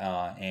sport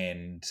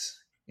and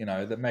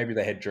that maybe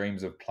they had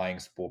dreams of playing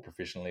sport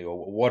professionally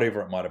or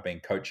whatever it might have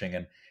been, coaching,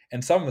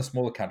 and some of the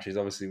smaller countries,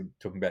 obviously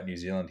talking about New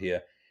Zealand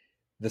here.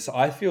 This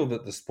I feel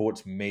that the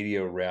sports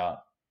media route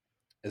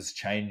is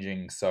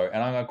changing. So,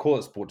 and I'm going to call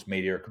it sports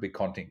media. It could be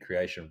content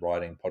creation,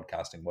 writing,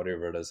 podcasting,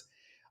 whatever it is.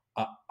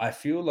 I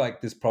feel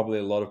like there's probably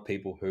a lot of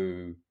people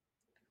who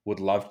would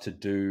love to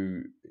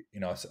do,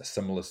 a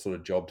similar sort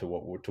of job to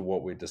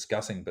what we're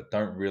discussing, but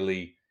don't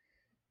really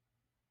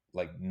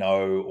like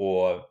know,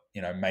 or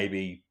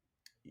maybe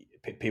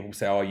people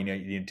say, oh, you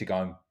need to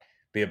go and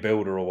be a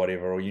builder or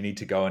whatever, or you need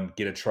to go and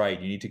get a trade,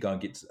 you need to go and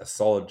get a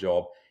solid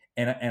job.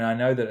 And I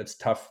know that it's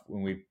tough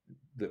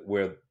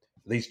where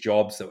these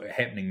jobs that are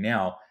happening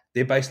now,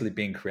 they're basically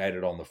being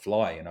created on the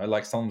fly.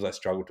 Like sometimes I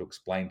struggle to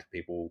explain to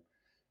people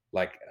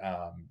like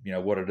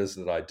what it is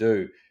that I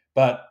do,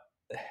 but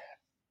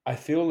I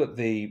feel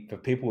that for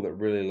people that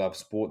really love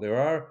sport,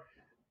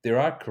 there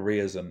are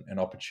careers and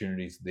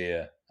opportunities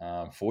there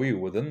for you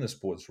within the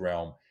sports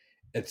realm.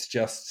 It's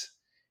just,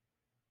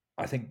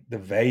 I think the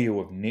value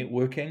of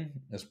networking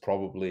is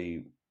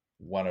probably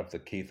one of the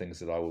key things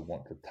that I would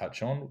want to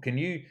touch on. Can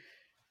you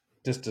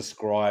just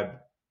describe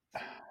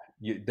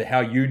how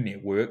you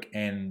network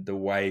and the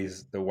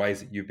ways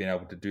that you've been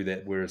able to do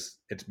that, whereas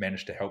it's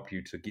managed to help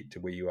you to get to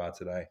where you are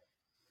today?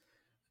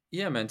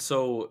 Yeah, man.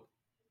 So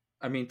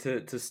I mean,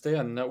 to stay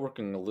on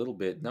networking a little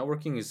bit,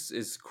 networking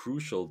is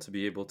crucial to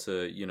be able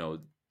to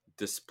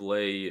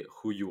display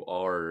who you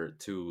are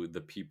to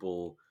the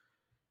people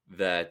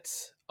that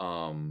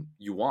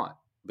you want,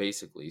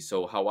 basically.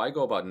 So how I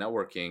go about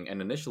networking,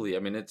 and initially, I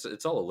mean,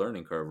 it's all a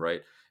learning curve,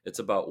 right? It's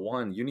about,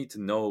 one, you need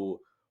to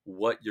know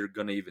what you're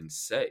gonna even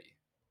say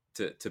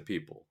to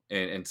people,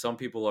 and some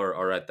people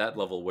are at that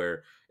level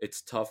where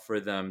it's tough for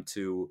them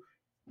to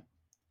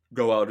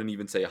go out and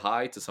even say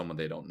hi to someone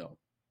they don't know.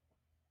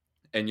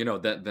 And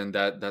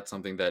that's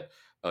something that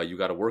you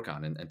got to work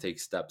on, and take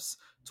steps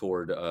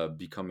toward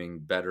becoming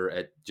better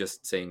at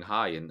just saying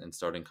hi, and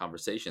starting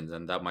conversations.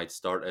 And that might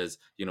start as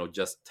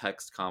just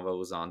text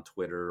convos on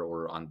Twitter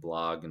or on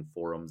blog and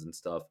forums and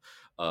stuff,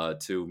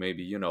 to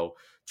maybe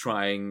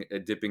trying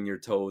dipping your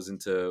toes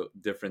into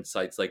different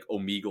sites like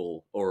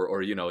Omegle,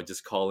 or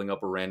just calling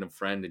up a random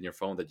friend in your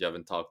phone that you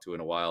haven't talked to in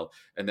a while.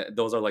 And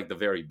those are like the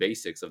very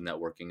basics of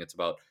networking. It's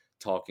about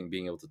talking,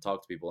 being able to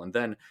talk to people. And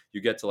then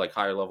you get to like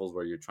higher levels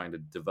where you're trying to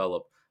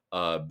develop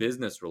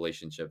business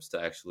relationships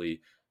to actually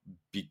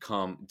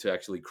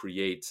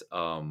create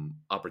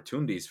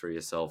opportunities for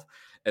yourself.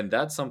 And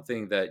that's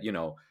something that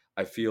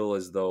I feel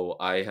as though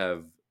I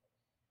have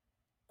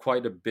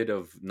quite a bit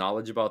of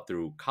knowledge about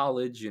through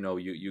college.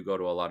 You go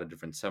to a lot of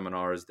different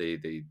seminars.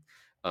 They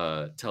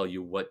tell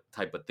you what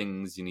type of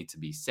things you need to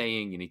be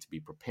saying, you need to be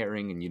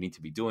preparing, and you need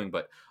to be doing.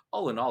 But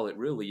all in all, it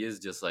really is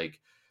just like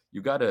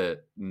you got to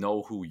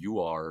know who you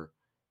are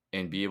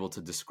and be able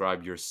to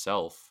describe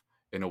yourself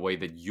in a way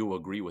that you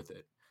agree with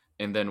it.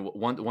 And then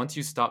once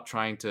you stop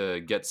trying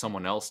to get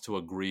someone else to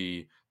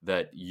agree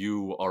that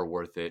you are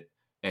worth it,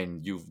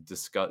 and you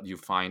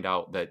find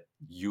out that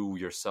you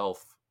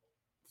yourself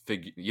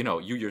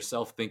you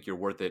yourself think you're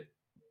worth it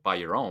by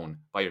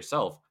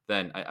yourself,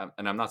 then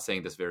and I'm not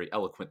saying this very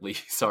eloquently,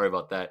 sorry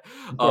about that.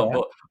 It's all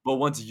right. But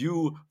once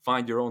you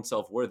find your own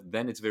self-worth,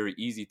 then it's very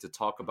easy to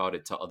talk about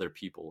it to other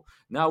people.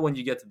 Now when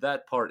you get to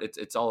that part,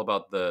 it's all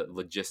about the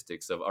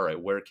logistics of, all right,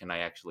 where can I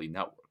actually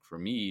network? For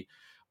me,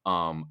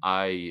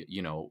 I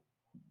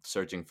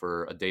searching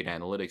for a data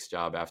analytics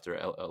job after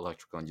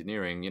electrical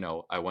engineering,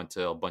 I went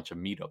to a bunch of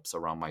meetups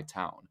around my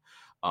town.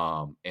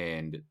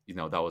 And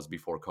that was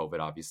before COVID,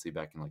 obviously,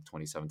 back in like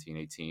 2017,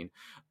 18.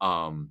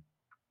 um,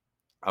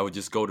 I would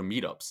just go to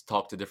meetups,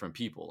 talk to different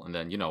people, and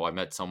then I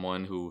met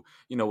someone who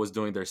was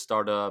doing their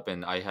startup,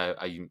 and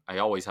I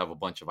always have a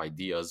bunch of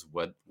ideas,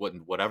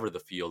 whatever the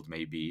field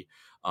may be.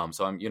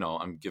 So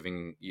I'm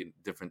giving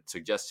different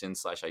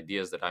suggestions slash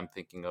ideas that I'm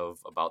thinking of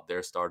about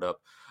their startup,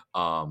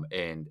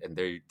 and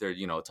they're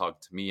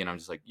talking to me, and I'm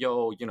just like,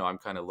 yo, I'm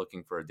kind of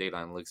looking for a data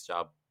analytics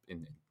job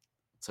in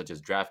such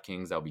as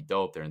DraftKings. That would be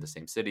dope. They're in the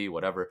same city,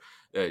 whatever.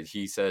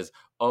 He says,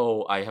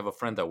 "Oh, I have a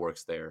friend that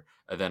works there."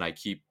 And then I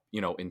keep,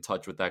 in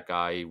touch with that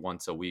guy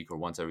once a week or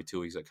once every 2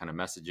 weeks. I kind of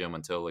message him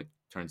until it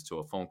turns to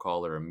a phone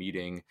call or a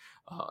meeting,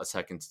 a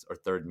second or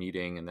third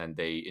meeting, and then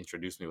they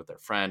introduce me with their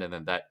friend, and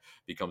then that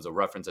becomes a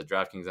reference at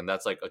DraftKings, and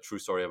that's like a true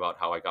story about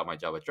how I got my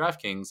job at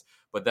DraftKings.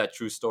 But that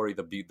true story,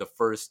 the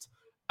first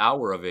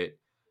hour of it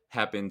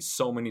happened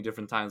so many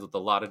different times with a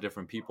lot of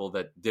different people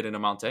that didn't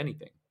amount to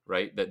anything,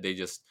 right? That they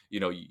just,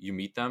 you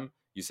meet them,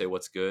 you say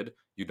what's good,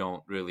 you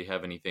don't really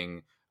have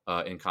anything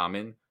in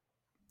common.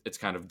 It's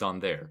kind of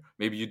done there.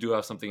 Maybe you do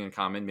have something in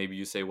common. Maybe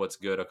you say what's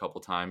good a couple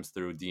times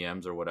through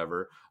DMs or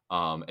whatever,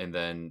 and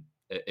then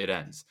it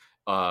ends.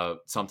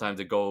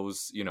 Sometimes it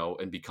goes,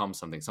 and becomes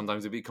something.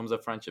 Sometimes it becomes a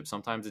friendship.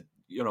 Sometimes it,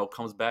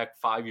 comes back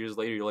 5 years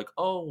later. You're like,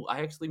 oh,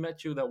 I actually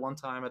met you that one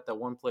time at that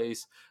one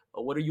place.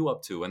 What are you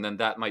up to? And then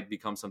that might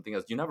become something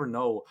else. You never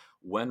know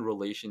when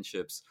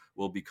relationships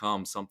will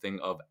become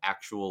something of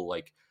actual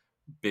like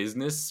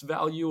business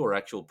value or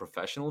actual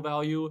professional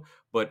value.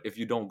 But if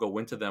you don't go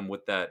into them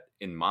with that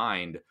in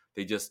mind,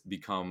 they just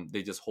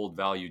hold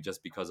value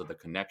just because of the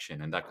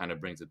connection. And that kind of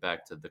brings it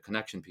back to the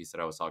connection piece that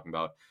I was talking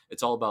about.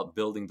 It's all about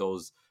building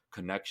those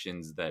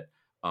connections that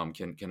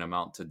can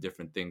amount to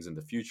different things in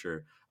the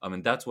future.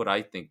 And that's what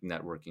I think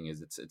networking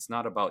is. It's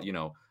not about,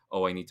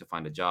 oh, I need to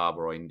find a job,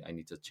 or I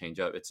need to change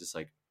up. It's just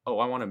like, oh,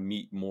 I want to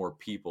meet more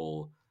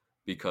people,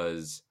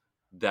 because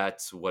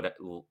that's what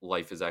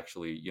life is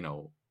actually,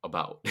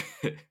 about.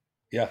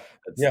 Yeah,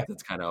 that's yeah.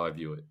 that's kind of how I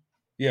view it.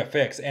 Yeah,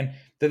 facts. And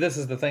this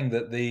is the thing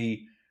that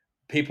the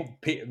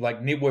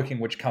like networking,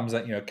 which comes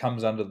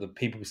under the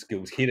people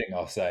skills heading,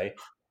 I'll say,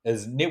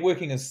 is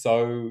networking is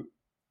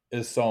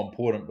so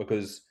important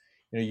because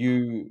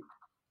you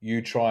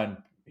try and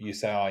you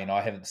say, oh,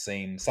 I haven't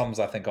seen. Sometimes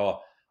I think, oh,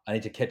 I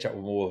need to catch up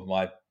with more of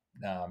my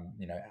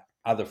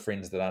other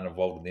friends that aren't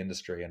involved in the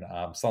industry, and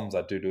sometimes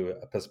I do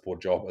a piss poor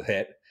job of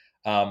that.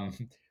 Um,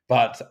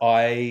 but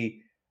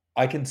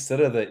I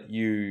consider that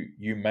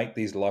you make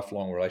these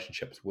lifelong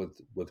relationships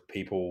with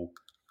people,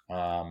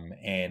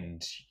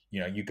 and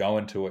you go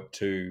into it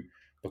too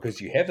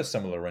because you have a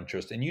similar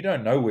interest, and you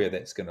don't know where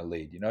that's going to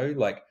lead.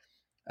 Like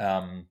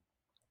um,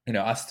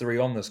 us three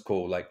on this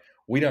call, like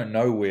we don't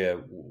know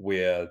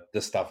where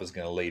this stuff is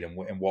going to lead,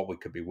 and what we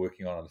could be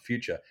working on in the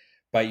future.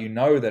 But you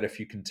know that if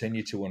you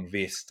continue to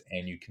invest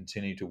and you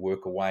continue to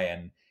work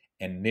away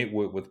and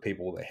network with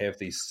people that have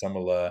these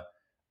similar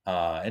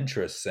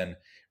interests, and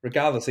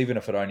regardless, even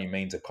if it only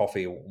means a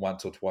coffee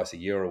once or twice a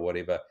year or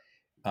whatever,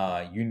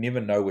 you never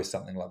know where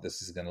something like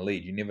this is going to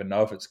lead. You never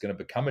know if it's going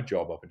to become a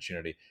job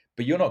opportunity.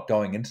 But you're not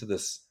going into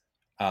this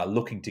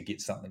looking to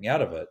get something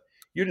out of it.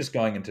 You're just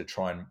going in to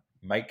try and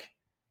make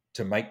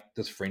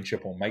this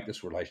friendship or make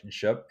this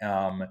relationship,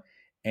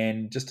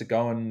 and just to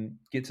go and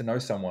get to know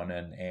someone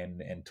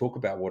and talk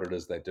about what it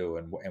is they do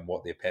and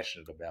what they're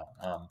passionate about.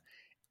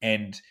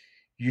 And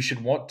you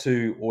should want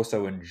to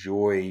also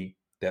enjoy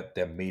that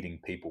meeting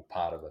people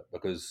part of it,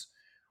 because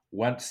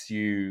when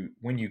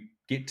you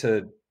get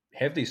to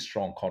have these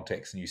strong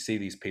contacts and you see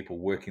these people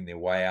working their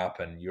way up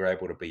and you're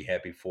able to be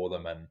happy for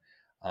them,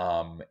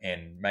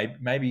 and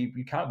maybe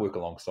you can't work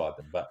alongside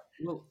them, but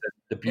Well,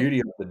 the and beauty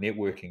of the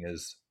networking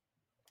is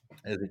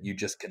that you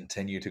just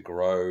continue to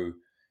grow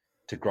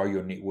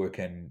your network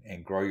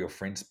and grow your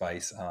friend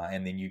space,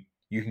 and then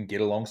you can get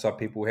alongside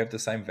people who have the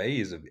same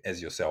values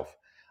as yourself.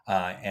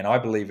 And I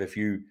believe if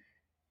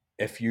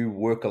you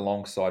work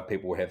alongside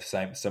people who have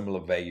similar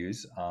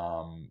values,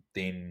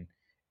 then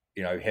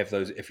have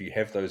those if you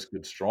have those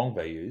good strong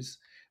values,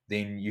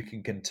 then you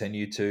can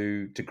continue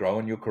to grow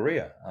in your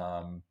career,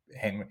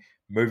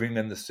 moving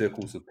in the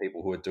circles of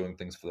people who are doing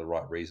things for the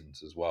right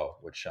reasons as well,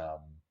 which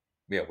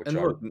And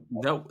I look,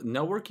 no,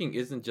 networking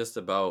isn't just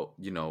about,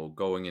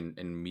 going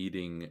and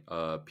meeting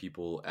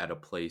people at a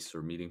place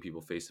or meeting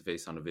people face to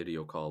face on a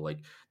video call. Like,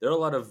 there are a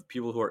lot of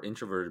people who are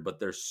introverted, but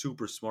they're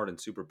super smart and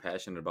super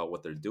passionate about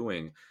what they're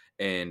doing.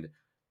 And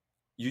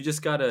you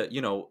just gotta,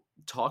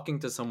 talking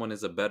to someone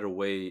is a better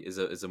way,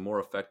 is a more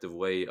effective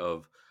way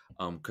of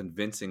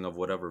convincing of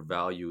whatever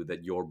value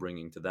that you're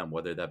bringing to them,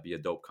 whether that be a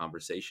dope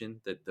conversation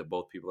that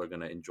both people are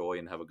going to enjoy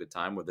and have a good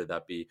time, whether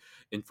that be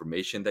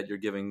information that you're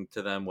giving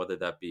to them, whether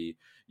that be,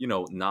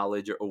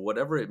 knowledge, or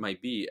whatever it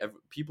might be.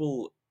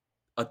 People,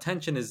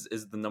 attention is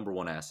the number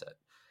one asset.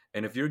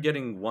 And if you're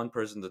getting one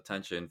person's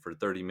attention for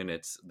 30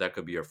 minutes, that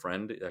could be a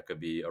friend, that could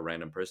be a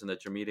random person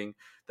that you're meeting.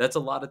 That's a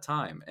lot of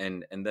time.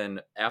 And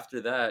then after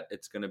that,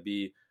 it's going to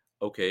be,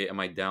 okay, am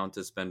I down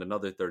to spend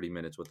another 30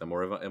 minutes with them,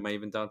 or am I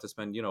even down to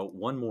spend,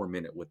 one more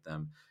minute with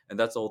them? And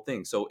that's the whole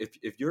thing. So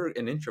if you're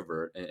an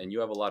introvert, and you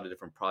have a lot of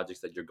different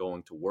projects that you're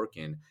going to work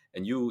in,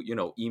 and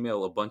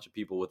email a bunch of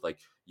people with like,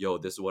 yo,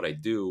 this is what I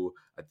do,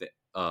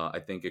 I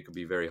think it could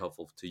be very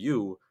helpful to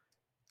you,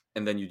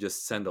 and then you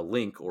just send a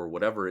link or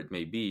whatever it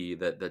may be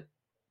that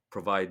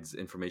provides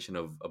information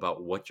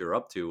about what you're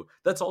up to,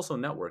 that's also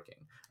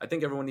networking. I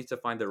think everyone needs to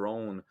find their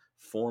own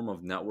form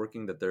of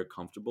networking that they're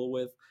comfortable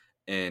with,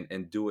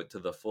 and do it to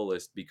the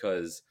fullest,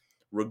 because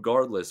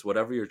regardless,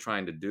 whatever you're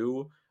trying to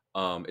do,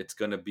 it's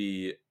going to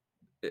be,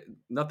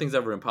 nothing's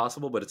ever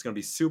impossible, but it's going to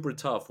be super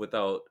tough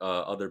without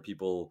other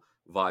people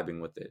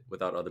vibing with it,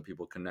 without other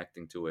people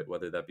connecting to it,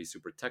 whether that be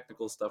super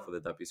technical stuff, whether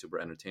that be super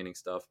entertaining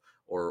stuff,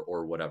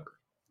 or whatever.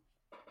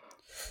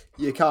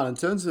 Yeah, Kaan.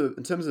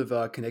 In terms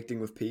of connecting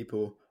with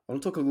people, I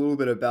want to talk a little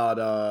bit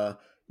about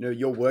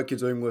your work you're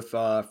doing with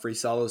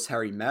freestylers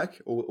Harry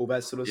Mack, all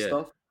that sort of Yeah.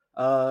 stuff.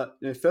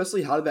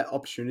 Firstly, how did that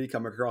opportunity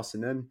come across,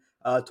 and then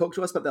talk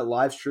to us about that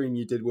live stream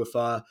you did with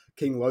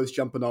King Lowe's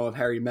jumping on with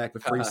Harry Mack, the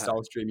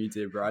freestyle stream you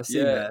did, bro. I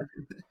seen Yeah,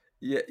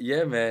 that.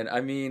 yeah, man.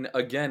 I mean,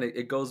 again,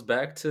 it goes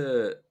back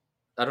to,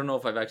 I don't know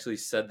if I've actually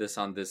said this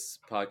on this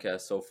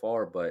podcast so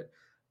far, but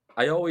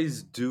I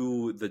always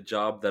do the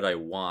job that I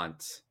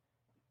want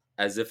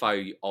as if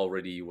I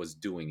already was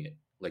doing it,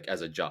 like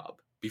as a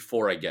job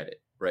before I get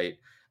it, right?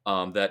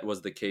 That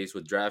was the case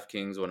with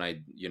DraftKings when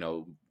I,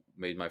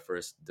 made my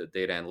first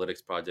data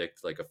analytics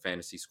project, like a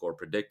fantasy score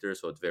predictor.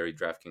 So it's very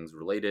DraftKings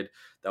related.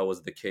 That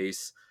was the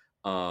case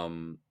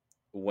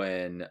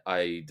when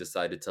I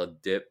decided to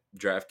dip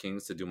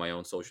DraftKings to do my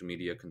own social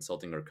media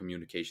consulting, or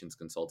communications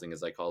consulting,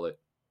 as I call it,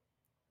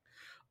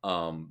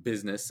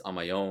 business on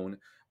my own.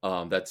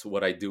 That's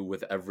what I do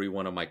with every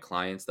one of my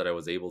clients that I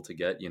was able to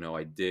get.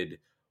 I did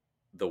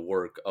the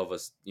work of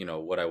us,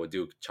 what I would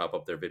do, chop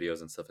up their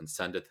videos and stuff and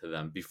send it to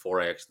them before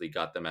I actually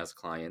got them as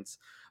clients.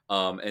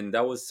 And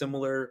that was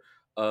similar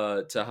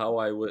to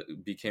how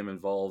became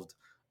involved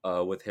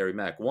with Harry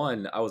Mack.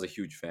 One, I was a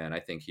huge fan. I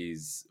think he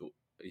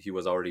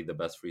was already the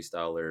best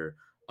freestyler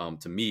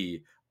to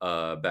me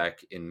back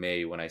in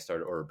May when I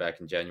started, or back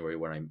in January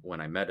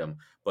when I met him.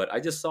 But I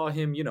just saw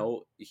him,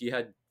 he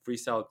had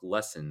freestyle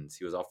lessons.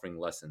 He was offering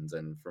lessons,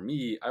 and for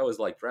me, I always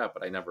liked rap,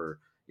 but I never,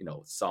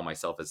 saw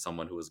myself as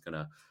someone who was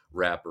gonna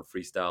rap or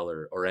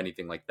freestyle or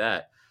anything like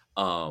that.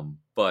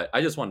 But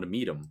I just wanted to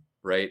meet him.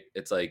 Right?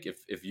 It's like,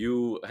 if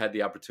you had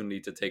the opportunity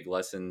to take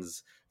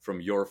lessons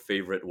from your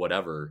favorite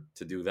whatever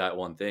to do that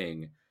one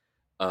thing,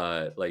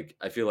 like,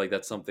 I feel like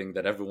that's something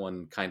that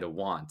everyone kind of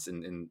wants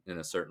in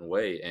a certain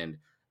way. And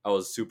I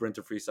was super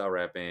into freestyle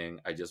rapping.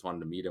 I just wanted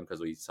to meet him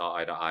because we saw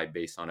eye to eye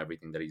based on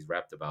everything that he's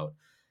rapped about.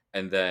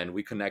 And then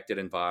we connected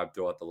and vibed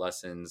throughout the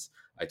lessons.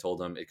 I told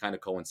him it kind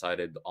of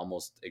coincided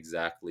almost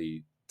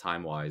exactly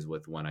time wise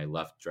with when I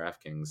left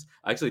DraftKings.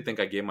 I actually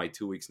think I gave my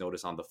 2 weeks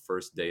notice on the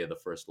first day of the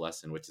first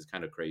lesson, which is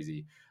kind of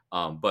crazy.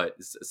 But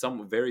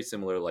some very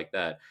similar like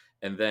that.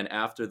 And then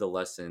after the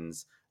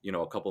lessons,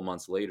 a couple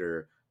months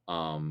later,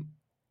 um,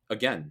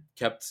 again,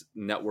 kept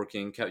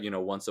networking, kept,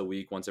 once a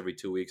week, once every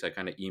 2 weeks, I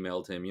kind of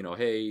emailed him,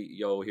 hey,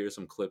 yo, here's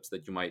some clips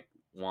that you might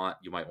want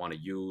to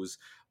use.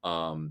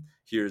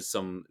 Here's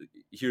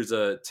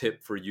a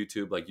tip for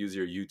YouTube, like use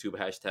your YouTube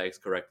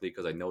hashtags correctly,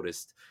 because I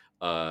noticed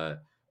uh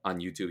on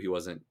YouTube he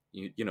wasn't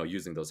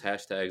using those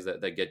hashtags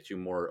that get you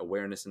more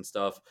awareness and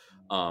stuff.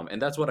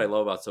 And that's what I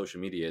love about social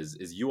media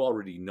is you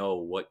already know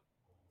what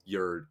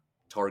your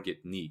target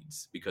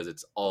needs because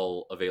it's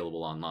all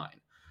available online.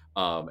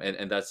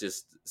 And that's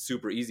just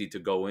super easy to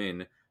go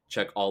in,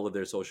 check all of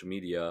their social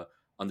media,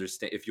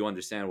 understand if you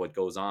understand what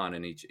goes on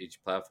in each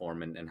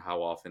platform, and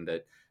how often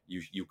that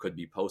you could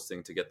be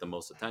posting to get the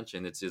most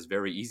attention. It's just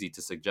very easy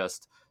to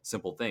suggest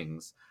simple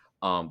things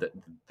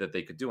that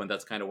they could do, and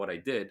that's kind of what I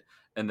did.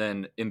 And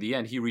then in the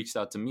end, he reached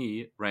out to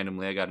me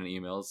randomly. I got an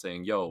email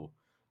saying, "Yo,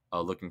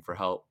 looking for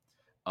help,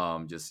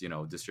 just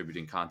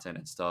distributing content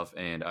and stuff."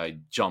 And I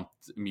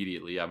jumped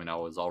immediately. I mean, I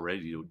was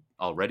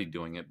already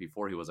doing it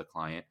before he was a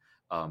client,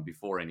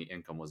 before any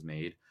income was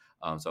made.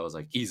 So I was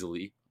like,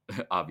 easily,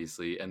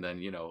 obviously. And then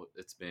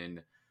it's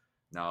been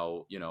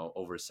now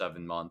over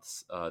 7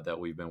 months that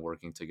we've been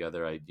working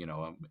together. I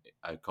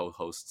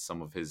co-host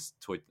some of his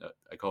Twitch.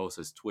 I co-host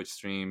his Twitch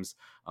streams.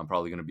 I'm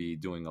probably going to be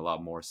doing a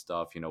lot more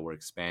stuff. We're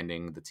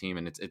expanding the team,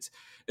 and it's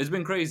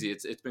been crazy.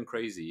 It's been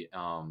crazy.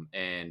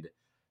 And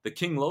the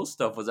King Low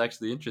stuff was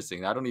actually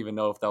interesting. I don't even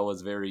know if that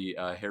was very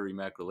Harry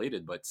Mack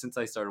related, but since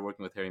I started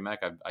working with Harry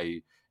Mack,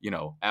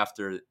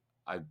 after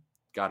I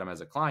got him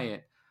as a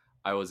client,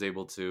 I was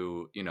able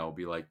to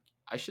be like,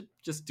 I should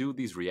just do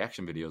these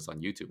reaction videos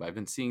on YouTube. I've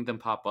been seeing them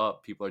pop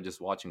up. People are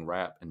just watching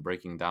rap and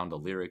breaking down the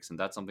lyrics, and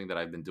that's something that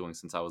I've been doing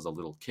since I was a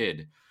little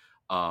kid.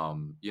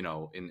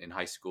 In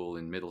high school,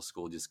 in middle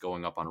school, just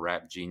going up on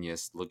Rap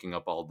Genius, looking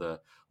up all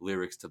the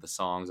lyrics to the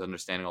songs,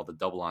 understanding all the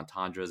double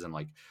entendres and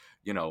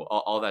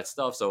all that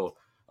stuff. So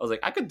I was like,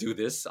 I could do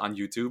this on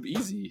YouTube,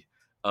 easy.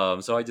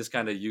 So I just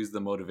kind of used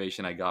the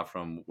motivation I got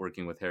from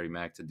working with Harry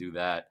Mack to do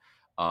that.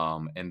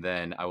 And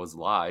then I was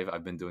live.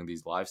 I've been doing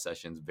these live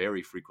sessions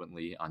very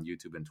frequently on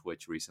YouTube and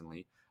Twitch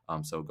recently.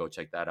 So go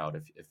check that out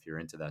if you're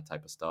into that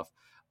type of stuff.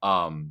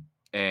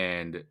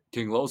 And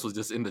King Los was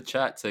just in the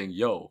chat saying,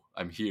 "Yo,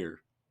 I'm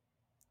here."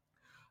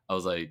 I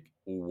was like,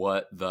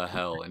 "What the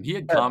hell?" And he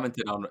had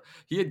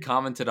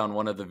commented on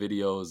one of the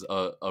videos,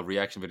 a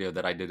reaction video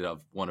that I did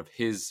of one of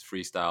his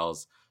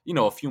freestyles,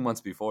 a few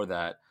months before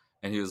that.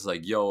 And he was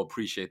like, "Yo,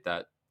 appreciate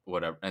that,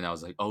 whatever." And I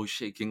was like, "Oh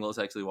shit, King Los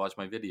actually watched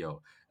my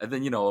video." And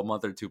then a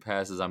month or two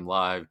passes, I'm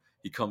live.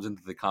 He comes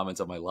into the comments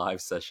of my live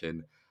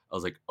session. I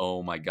was like,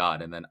 "Oh my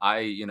god!" And then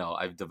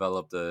I've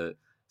developed a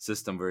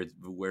system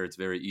where it's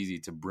very easy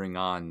to bring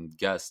on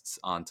guests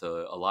onto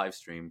a live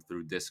stream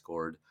through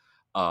Discord.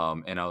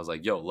 And I was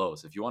like, "Yo,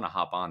 Los, if you want to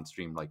hop on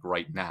stream like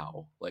right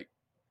now, like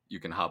you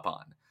can hop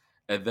on."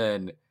 And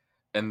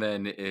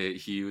then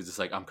he was just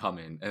like, "I'm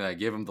coming." And I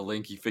gave him the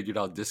link. He figured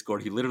out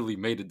Discord. He literally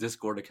made a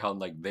Discord account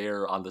like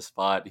there on the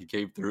spot. He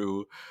came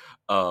through,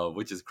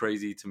 which is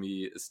crazy to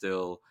me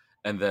still.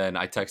 And then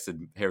I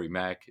texted Harry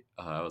Mack.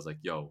 I was like,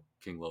 "Yo,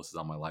 King Los is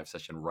on my live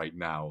session right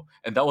now."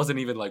 And that wasn't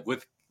even like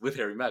with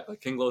Harry Mack.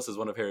 Like King Los is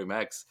one of Harry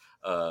Mack's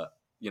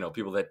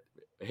people that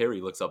Harry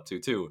looks up to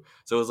too.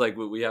 So it was like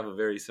we have a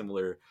very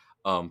similar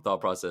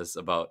thought process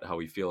about how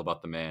we feel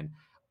about the man.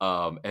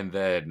 And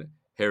then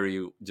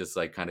Harry just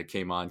like kind of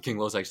came on. King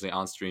Los actually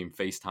on stream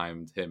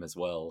FaceTimed him as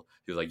well.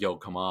 He was like, "Yo,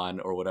 come on,"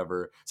 or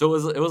whatever. So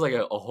it was like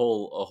a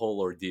whole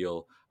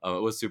ordeal.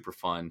 It was super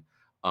fun.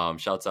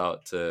 Shouts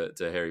out to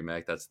Harry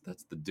Mack. That's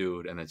the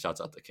dude. And then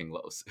shouts out to King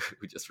Los,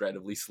 who just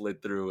randomly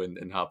slid through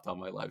and hopped on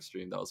my live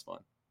stream. That was fun.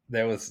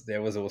 That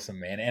was awesome,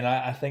 man. And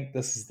I think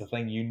this is the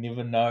thing. You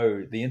never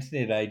know. The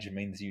internet age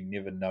means you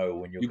never know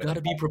when you're You going got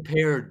to. to be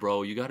prepared,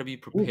 bro. You got to be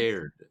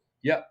prepared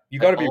Yeah, you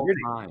at got to be all ready.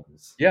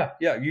 times. Yeah,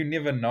 yeah. You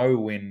never know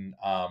when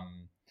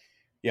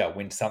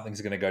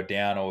something's going to go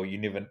down, or you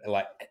never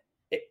like.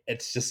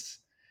 It's just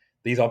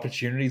these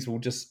opportunities will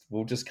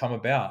just come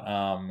about.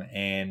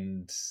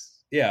 And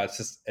yeah,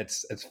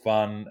 it's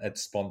fun.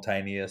 It's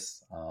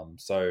spontaneous.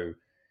 So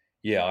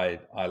yeah,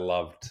 I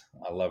love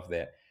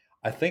that.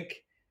 I think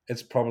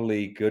it's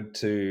probably good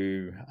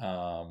to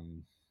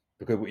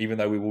because even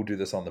though we will do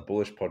this on the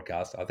Bullish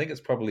podcast, I think it's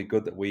probably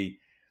good that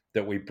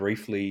we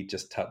briefly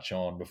just touch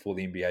on before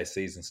the NBA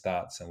season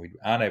starts, and we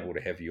aren't able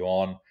to have you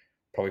on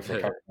probably for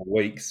a couple of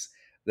weeks.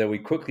 That we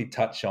quickly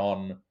touch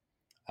on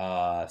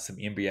some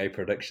NBA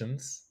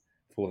predictions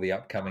for the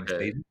upcoming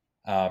Okay. season.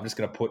 I'm just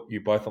going to put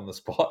you both on the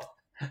spot,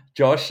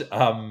 Josh.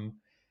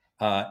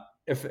 Uh,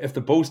 if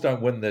the Bulls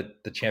don't win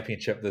the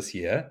championship this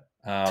year,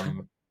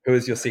 who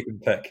is your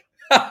second pick?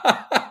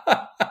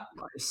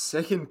 My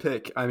second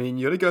pick. I mean,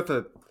 you got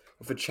to go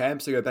for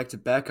champs to go back to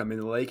back. I mean,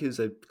 the Lakers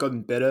have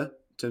gotten better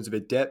in terms of their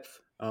depth.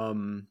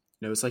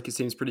 This Lakers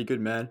team's pretty good,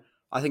 man.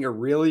 I think a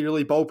really,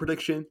 really bold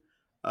prediction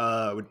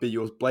would be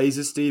your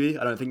Blazers, Stevie.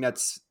 I don't think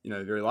that's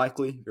very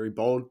likely, very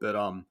bold, but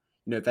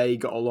they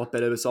got a lot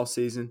better this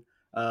offseason.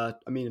 I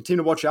mean, a team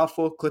to watch out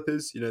for,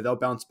 Clippers. They'll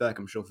bounce back.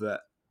 I'm sure for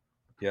that.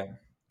 Yeah,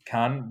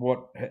 Kaan,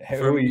 For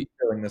who are you me,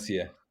 doing this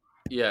year?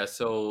 yeah.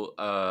 So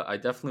I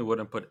definitely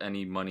wouldn't put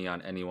any money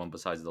on anyone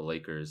besides the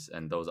Lakers,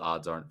 and those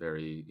odds aren't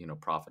very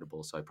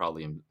profitable. So I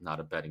probably am not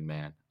a betting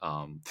man,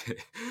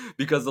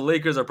 because the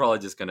Lakers are probably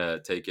just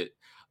gonna take it.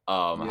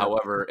 Yeah.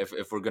 However,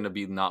 if we're gonna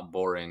be not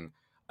boring,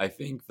 I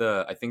think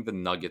the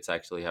Nuggets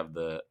actually have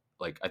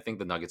I think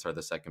the Nuggets are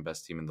the second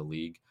best team in the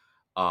league.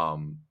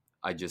 Um,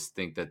 I just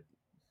think that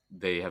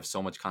they have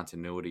so much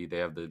continuity. They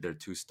have their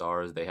two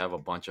stars. They have a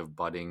bunch of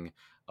budding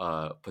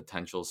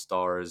potential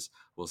stars.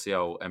 We'll see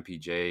how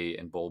MPJ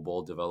and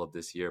Bol develop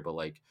this year, but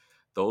like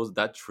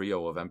that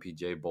trio of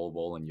MPJ,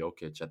 Bol, and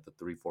Jokic at the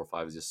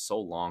 3-4-5 is just so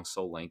long,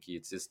 so lanky.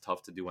 It's just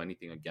tough to do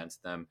anything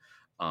against them,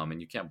 and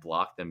you can't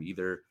block them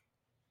either.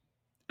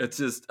 It's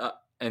just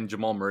and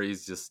Jamal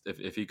Murray's just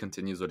if he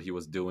continues what he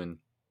was doing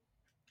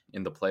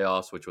in the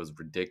playoffs, which was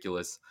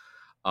ridiculous.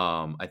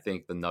 I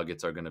think the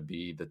Nuggets are going to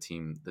be the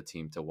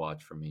team to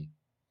watch for me.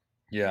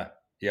 Yeah,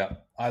 yeah.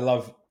 I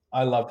love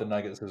the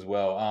Nuggets as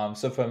well.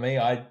 So for me,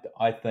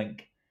 I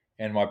think,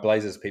 and my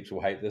Blazers peeps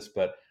will hate this,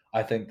 but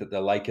I think that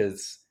the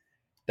Lakers,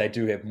 they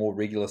do have more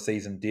regular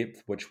season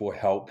depth, which will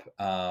help.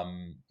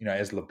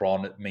 As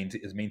LeBron, it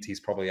means he's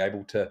probably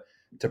able to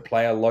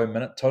play a low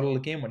minute total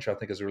again, which I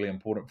think is really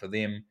important for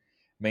them.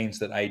 Means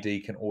that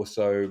AD can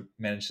also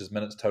manage his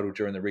minutes total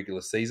during the regular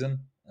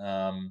season.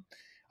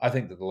 I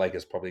think that the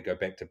Lakers probably go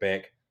back to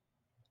back.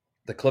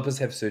 The Clippers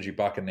have Serge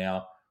Ibaka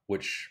now,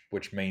 which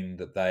mean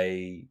that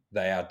they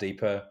are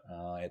deeper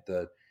at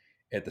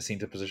the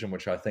center position,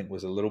 which I think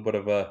was a little bit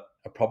of a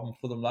problem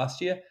for them last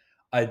year.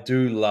 I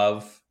do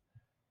love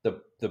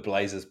the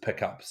Blazers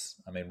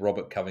pickups. I mean,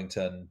 Robert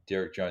Covington,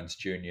 Derek Jones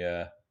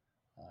Jr.,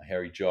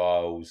 Harry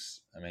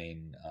Giles. I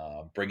mean,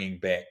 bringing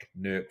back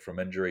Nurk from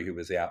injury, who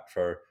was out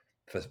for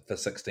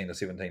 16 or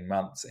 17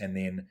 months, and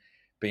then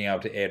being able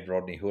to add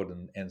Rodney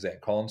Hood and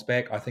Zach Collins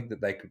back. I think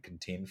that they could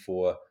contend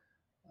um,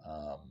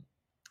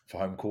 for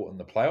home court in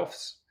the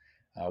playoffs.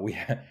 We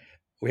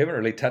haven't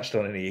really touched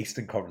on any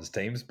Eastern Conference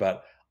teams,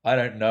 but I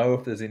don't know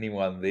if there's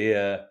anyone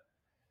there.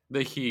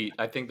 The Heat,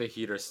 I think the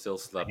Heat are still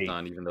slept Heat.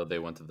 on, even though they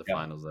went to the Yeah,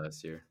 finals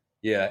last year.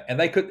 yeah, and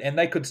they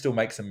could still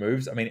make some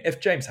moves. I mean, if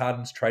James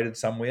Harden's traded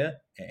somewhere,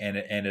 and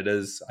it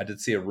is, I did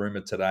see a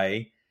rumor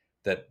today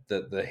that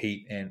the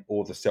Heat and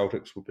or the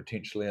Celtics were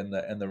potentially in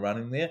the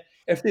running there.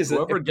 If there's a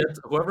Whoever if gets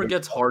whoever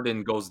gets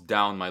Harden goes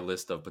down my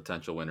list of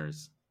potential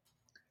winners.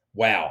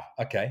 Wow,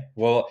 okay,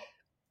 well,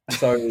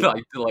 so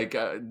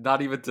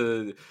Not even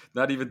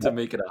to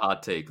make it a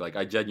hot take. Like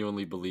I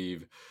genuinely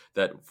believe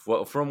that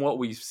from what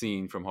we've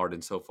seen from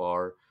Harden so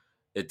far,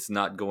 it's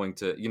not going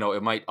to.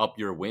 It might up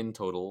your win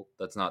total.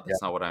 That's not yeah,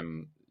 that's not what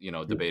I'm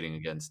debating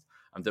against.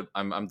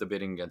 I'm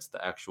debating against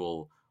the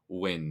actual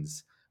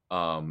wins.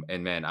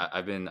 And man,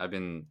 I've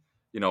been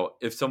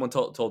if someone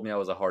told me I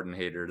was a Harden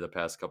hater the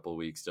past couple of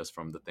weeks just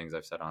from the things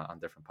I've said on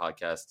different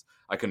podcasts,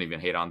 I couldn't even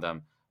hate on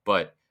them.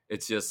 But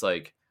it's just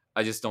like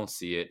I just don't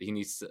see it. He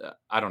needs to,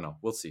 I don't know.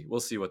 We'll see. We'll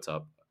see what's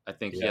up. I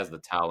think he yeah, has the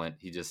talent.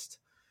 He just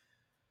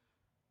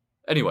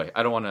anyway.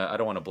 I don't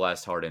want to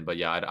blast Harden, but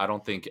yeah, I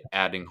don't think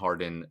adding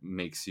Harden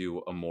makes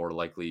you a more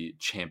likely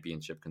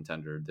championship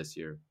contender this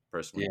year.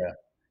 Personally,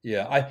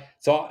 yeah, yeah.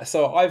 I'm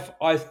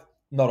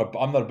not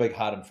a big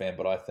Harden fan,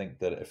 but I think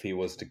that if he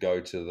was to go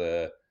to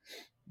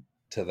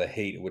the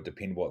Heat, it would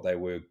depend what they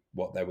were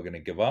going to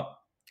give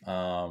up.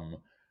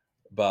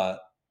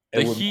 But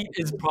it the would, Heat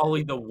is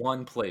probably the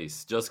one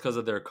place just because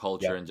of their yeah,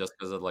 culture and just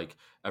because of like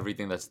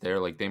everything that's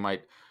there. Like they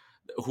might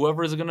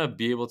whoever is gonna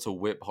be able to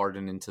whip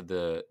Harden into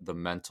the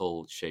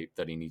mental shape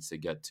that he needs to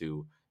get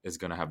to is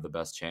gonna have the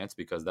best chance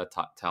because that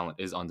top talent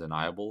is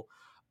undeniable.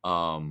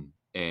 And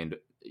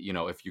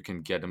if you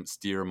can get him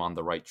steer him on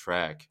the right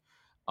track,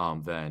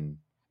 then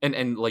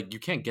and like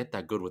you can't get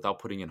that good without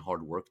putting in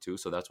hard work too.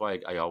 So that's why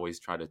I always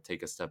try to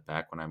take a step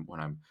back when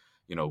I'm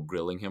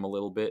grilling him a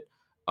little bit.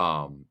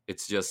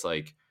 It's just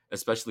like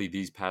especially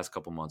these past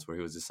couple months where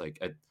he was just like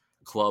at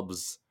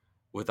clubs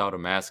without a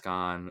mask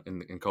on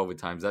in COVID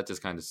times. That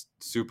just kind of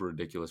super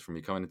ridiculous for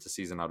me. Coming into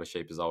season out of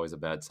shape is always a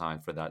bad sign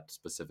for that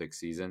specific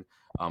season.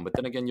 But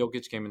then again,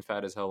 Jokic came in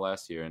fat as hell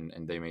last year, and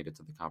they made it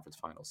to the conference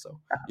finals. So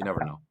you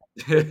never know.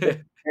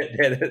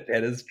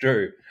 that is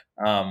true.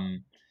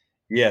 Um,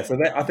 yeah, so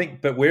I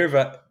think, but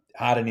wherever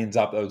Harden ends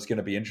up, it's going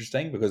to be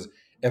interesting because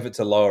if it's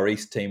a lower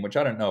East team, which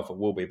I don't know if it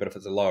will be, but if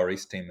it's a lower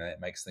East team,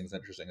 that makes things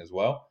interesting as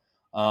well.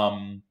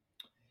 Um,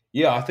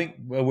 Yeah, I think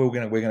we're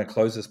gonna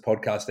close this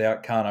podcast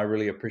out. Kaan, I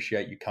really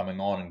appreciate you coming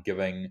on and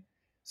giving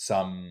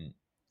some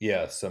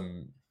yeah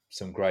some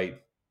great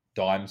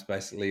dimes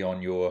basically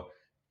on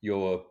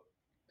your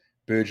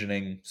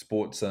burgeoning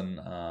sports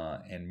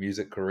and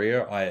music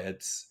career.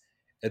 It's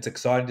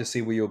exciting to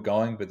see where you're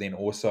going, but then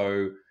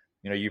also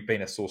you've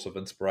been a source of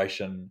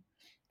inspiration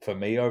for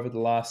me over the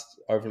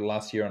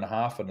last year and a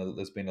half, and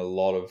there's been a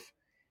lot of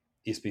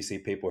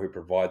SBC people who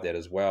provide that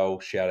as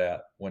well. Shout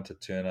out Winter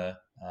Turner,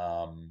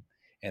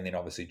 and then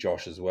obviously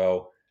Josh as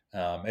well.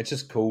 It's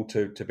just cool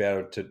to be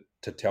able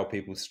to tell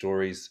people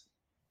stories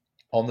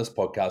on this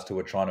podcast who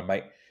are trying to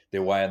make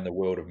their way in the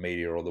world of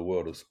media or the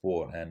world of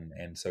sport,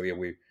 and so yeah,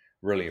 we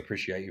really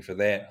appreciate you for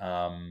that.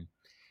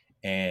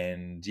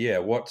 And yeah,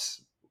 what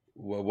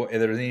are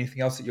there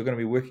anything else that you're going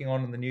to be working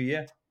on in the new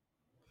year?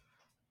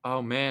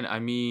 Oh man, I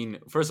mean,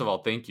 first of all,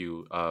 thank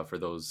you for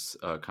those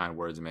kind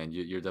words, man.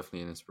 You're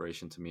definitely an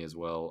inspiration to me as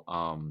well.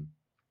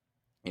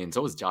 And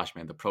so is Josh,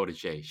 man, the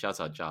protege. Shouts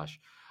out Josh.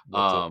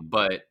 What's up?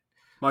 But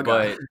My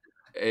guy.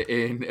 but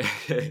in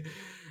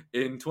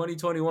in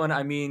 2021,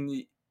 I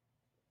mean,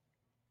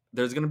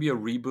 there's gonna be a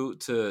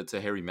reboot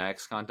to Harry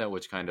Mack's content,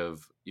 which kind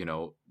of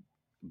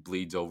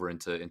bleeds over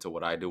into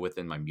what I do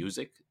within my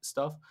music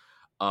stuff.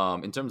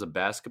 In terms of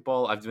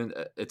basketball, I've been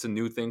it's a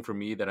new thing for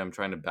me that I'm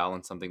trying to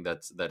balance something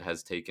that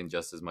has taken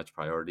just as much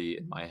priority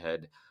in my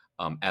head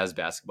as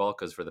basketball,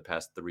 because for the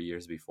past 3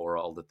 years before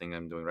all the thing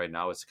I'm doing right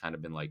now, it's kind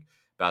of been like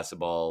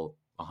basketball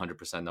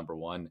 100% number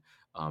one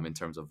in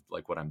terms of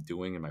like what I'm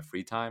doing in my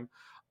free time.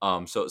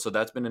 So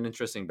that's been an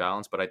interesting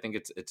balance, but I think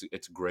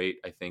it's great.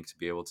 I think to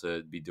be able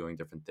to be doing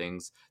different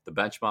things. The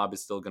Bench Mob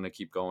is still going to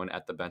keep going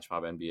at the Bench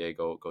Mob NBA.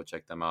 Go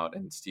check them out.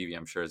 And Stevie,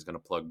 I'm sure, is going to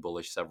plug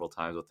Bullish several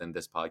times within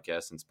this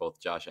podcast, since both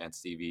Josh and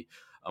Stevie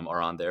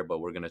are on there. But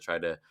we're going to try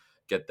to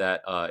get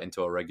that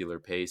into a regular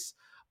pace.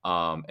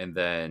 And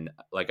then,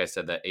 like I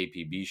said, that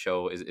APB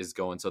show is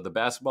going. So the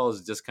basketball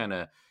is just kind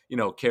of,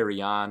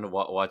 carry on,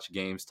 watch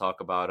games, talk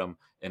about them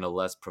in a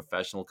less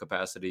professional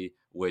capacity,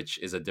 which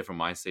is a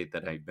different mindset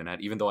that I've been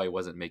at. Even though I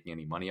wasn't making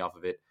any money off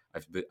of it,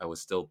 I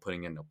was still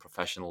putting in a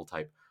professional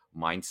type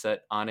mindset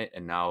on it.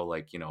 And now,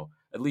 like,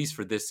 at least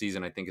for this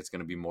season, I think it's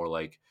going to be more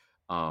like,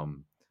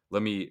 um,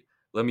 let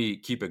me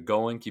keep it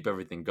going, keep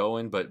everything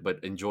going, but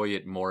enjoy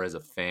it more as a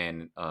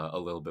fan a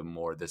little bit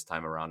more this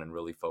time around, and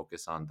really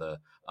focus on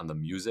the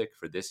music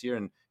for this year.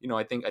 And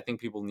I think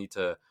people need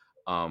to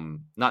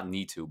not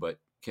need to, but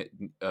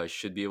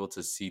should be able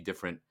to see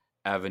different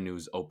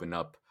avenues open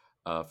up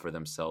for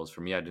themselves.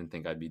 For me, I didn't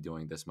think I'd be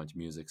doing this much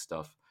music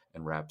stuff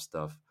and rap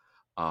stuff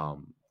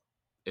um,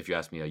 if you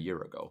asked me a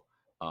year ago.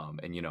 And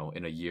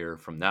in a year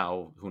from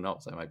now, who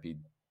knows? I might be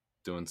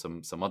doing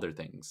some other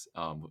things.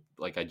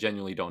 Like, I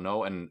genuinely don't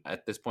know, and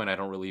at this point, I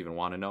don't really even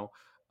want to know.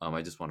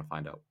 I just want to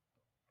find out.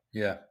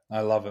 Yeah,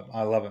 I love it.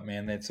 I love it,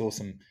 man. That's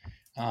awesome.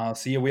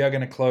 So yeah, we are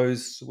going to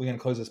close. We're going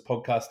to close this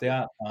podcast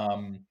out.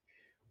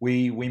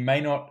 We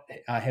may not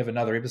have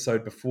another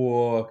episode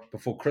before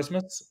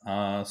Christmas.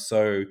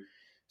 So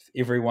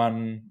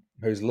everyone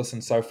who's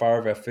listened so far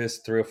of our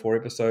first 3 or 4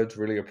 episodes,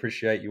 really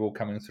appreciate you all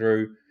coming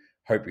through.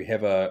 Hope you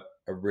have a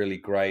really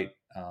great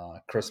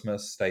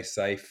Christmas. Stay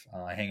safe.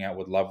 Hang out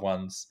with loved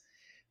ones.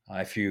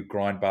 If you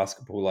grind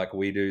basketball like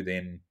we do,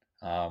 then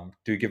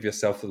do give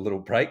yourself a little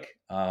break.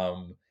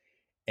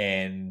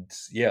 And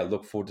yeah,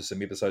 look forward to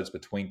some episodes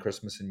between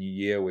Christmas and New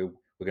Year. We're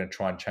going to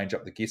try and change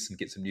up the guests and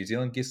get some New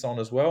Zealand guests on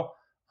as well.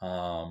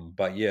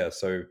 But yeah,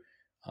 so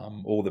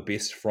all the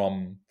best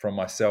from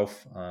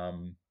myself.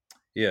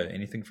 Yeah,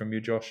 anything from you,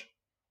 Josh?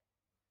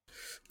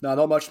 No,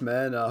 not much,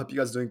 man. I hope you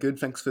guys are doing good.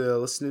 Thanks for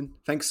listening.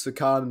 Thanks for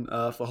Kaan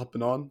for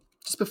hopping on.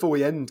 Just before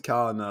we end,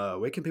 Kaan,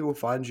 where can people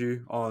find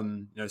you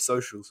on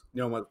socials?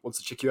 Wants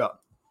to check you out.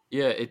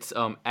 Yeah, it's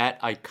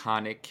at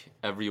Iconic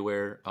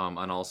everywhere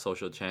on all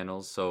social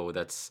channels. So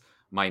that's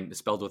my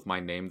spelled with my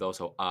name though.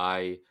 So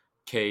Kaanic,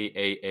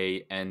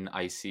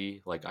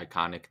 like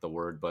iconic, the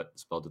word, but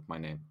spelled with my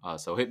name.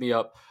 So hit me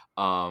up.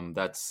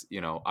 That's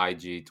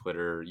IG,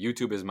 Twitter,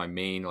 YouTube is my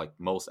main, like,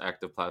 most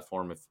active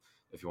platform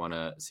if you want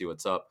to see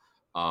what's up.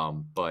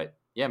 But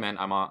yeah, man,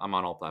 I'm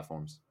on all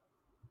platforms.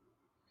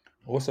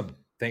 Awesome.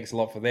 Thanks a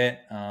lot for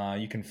that.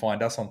 You can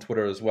find us on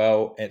Twitter as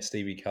well at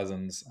Stevie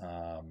Cousins,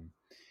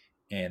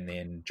 and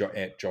then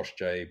at Josh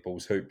J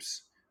Bulls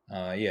Hoops.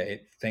 Yeah,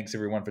 thanks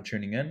everyone for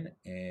tuning in,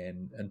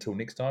 and until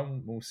next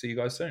time, we'll see you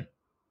guys soon.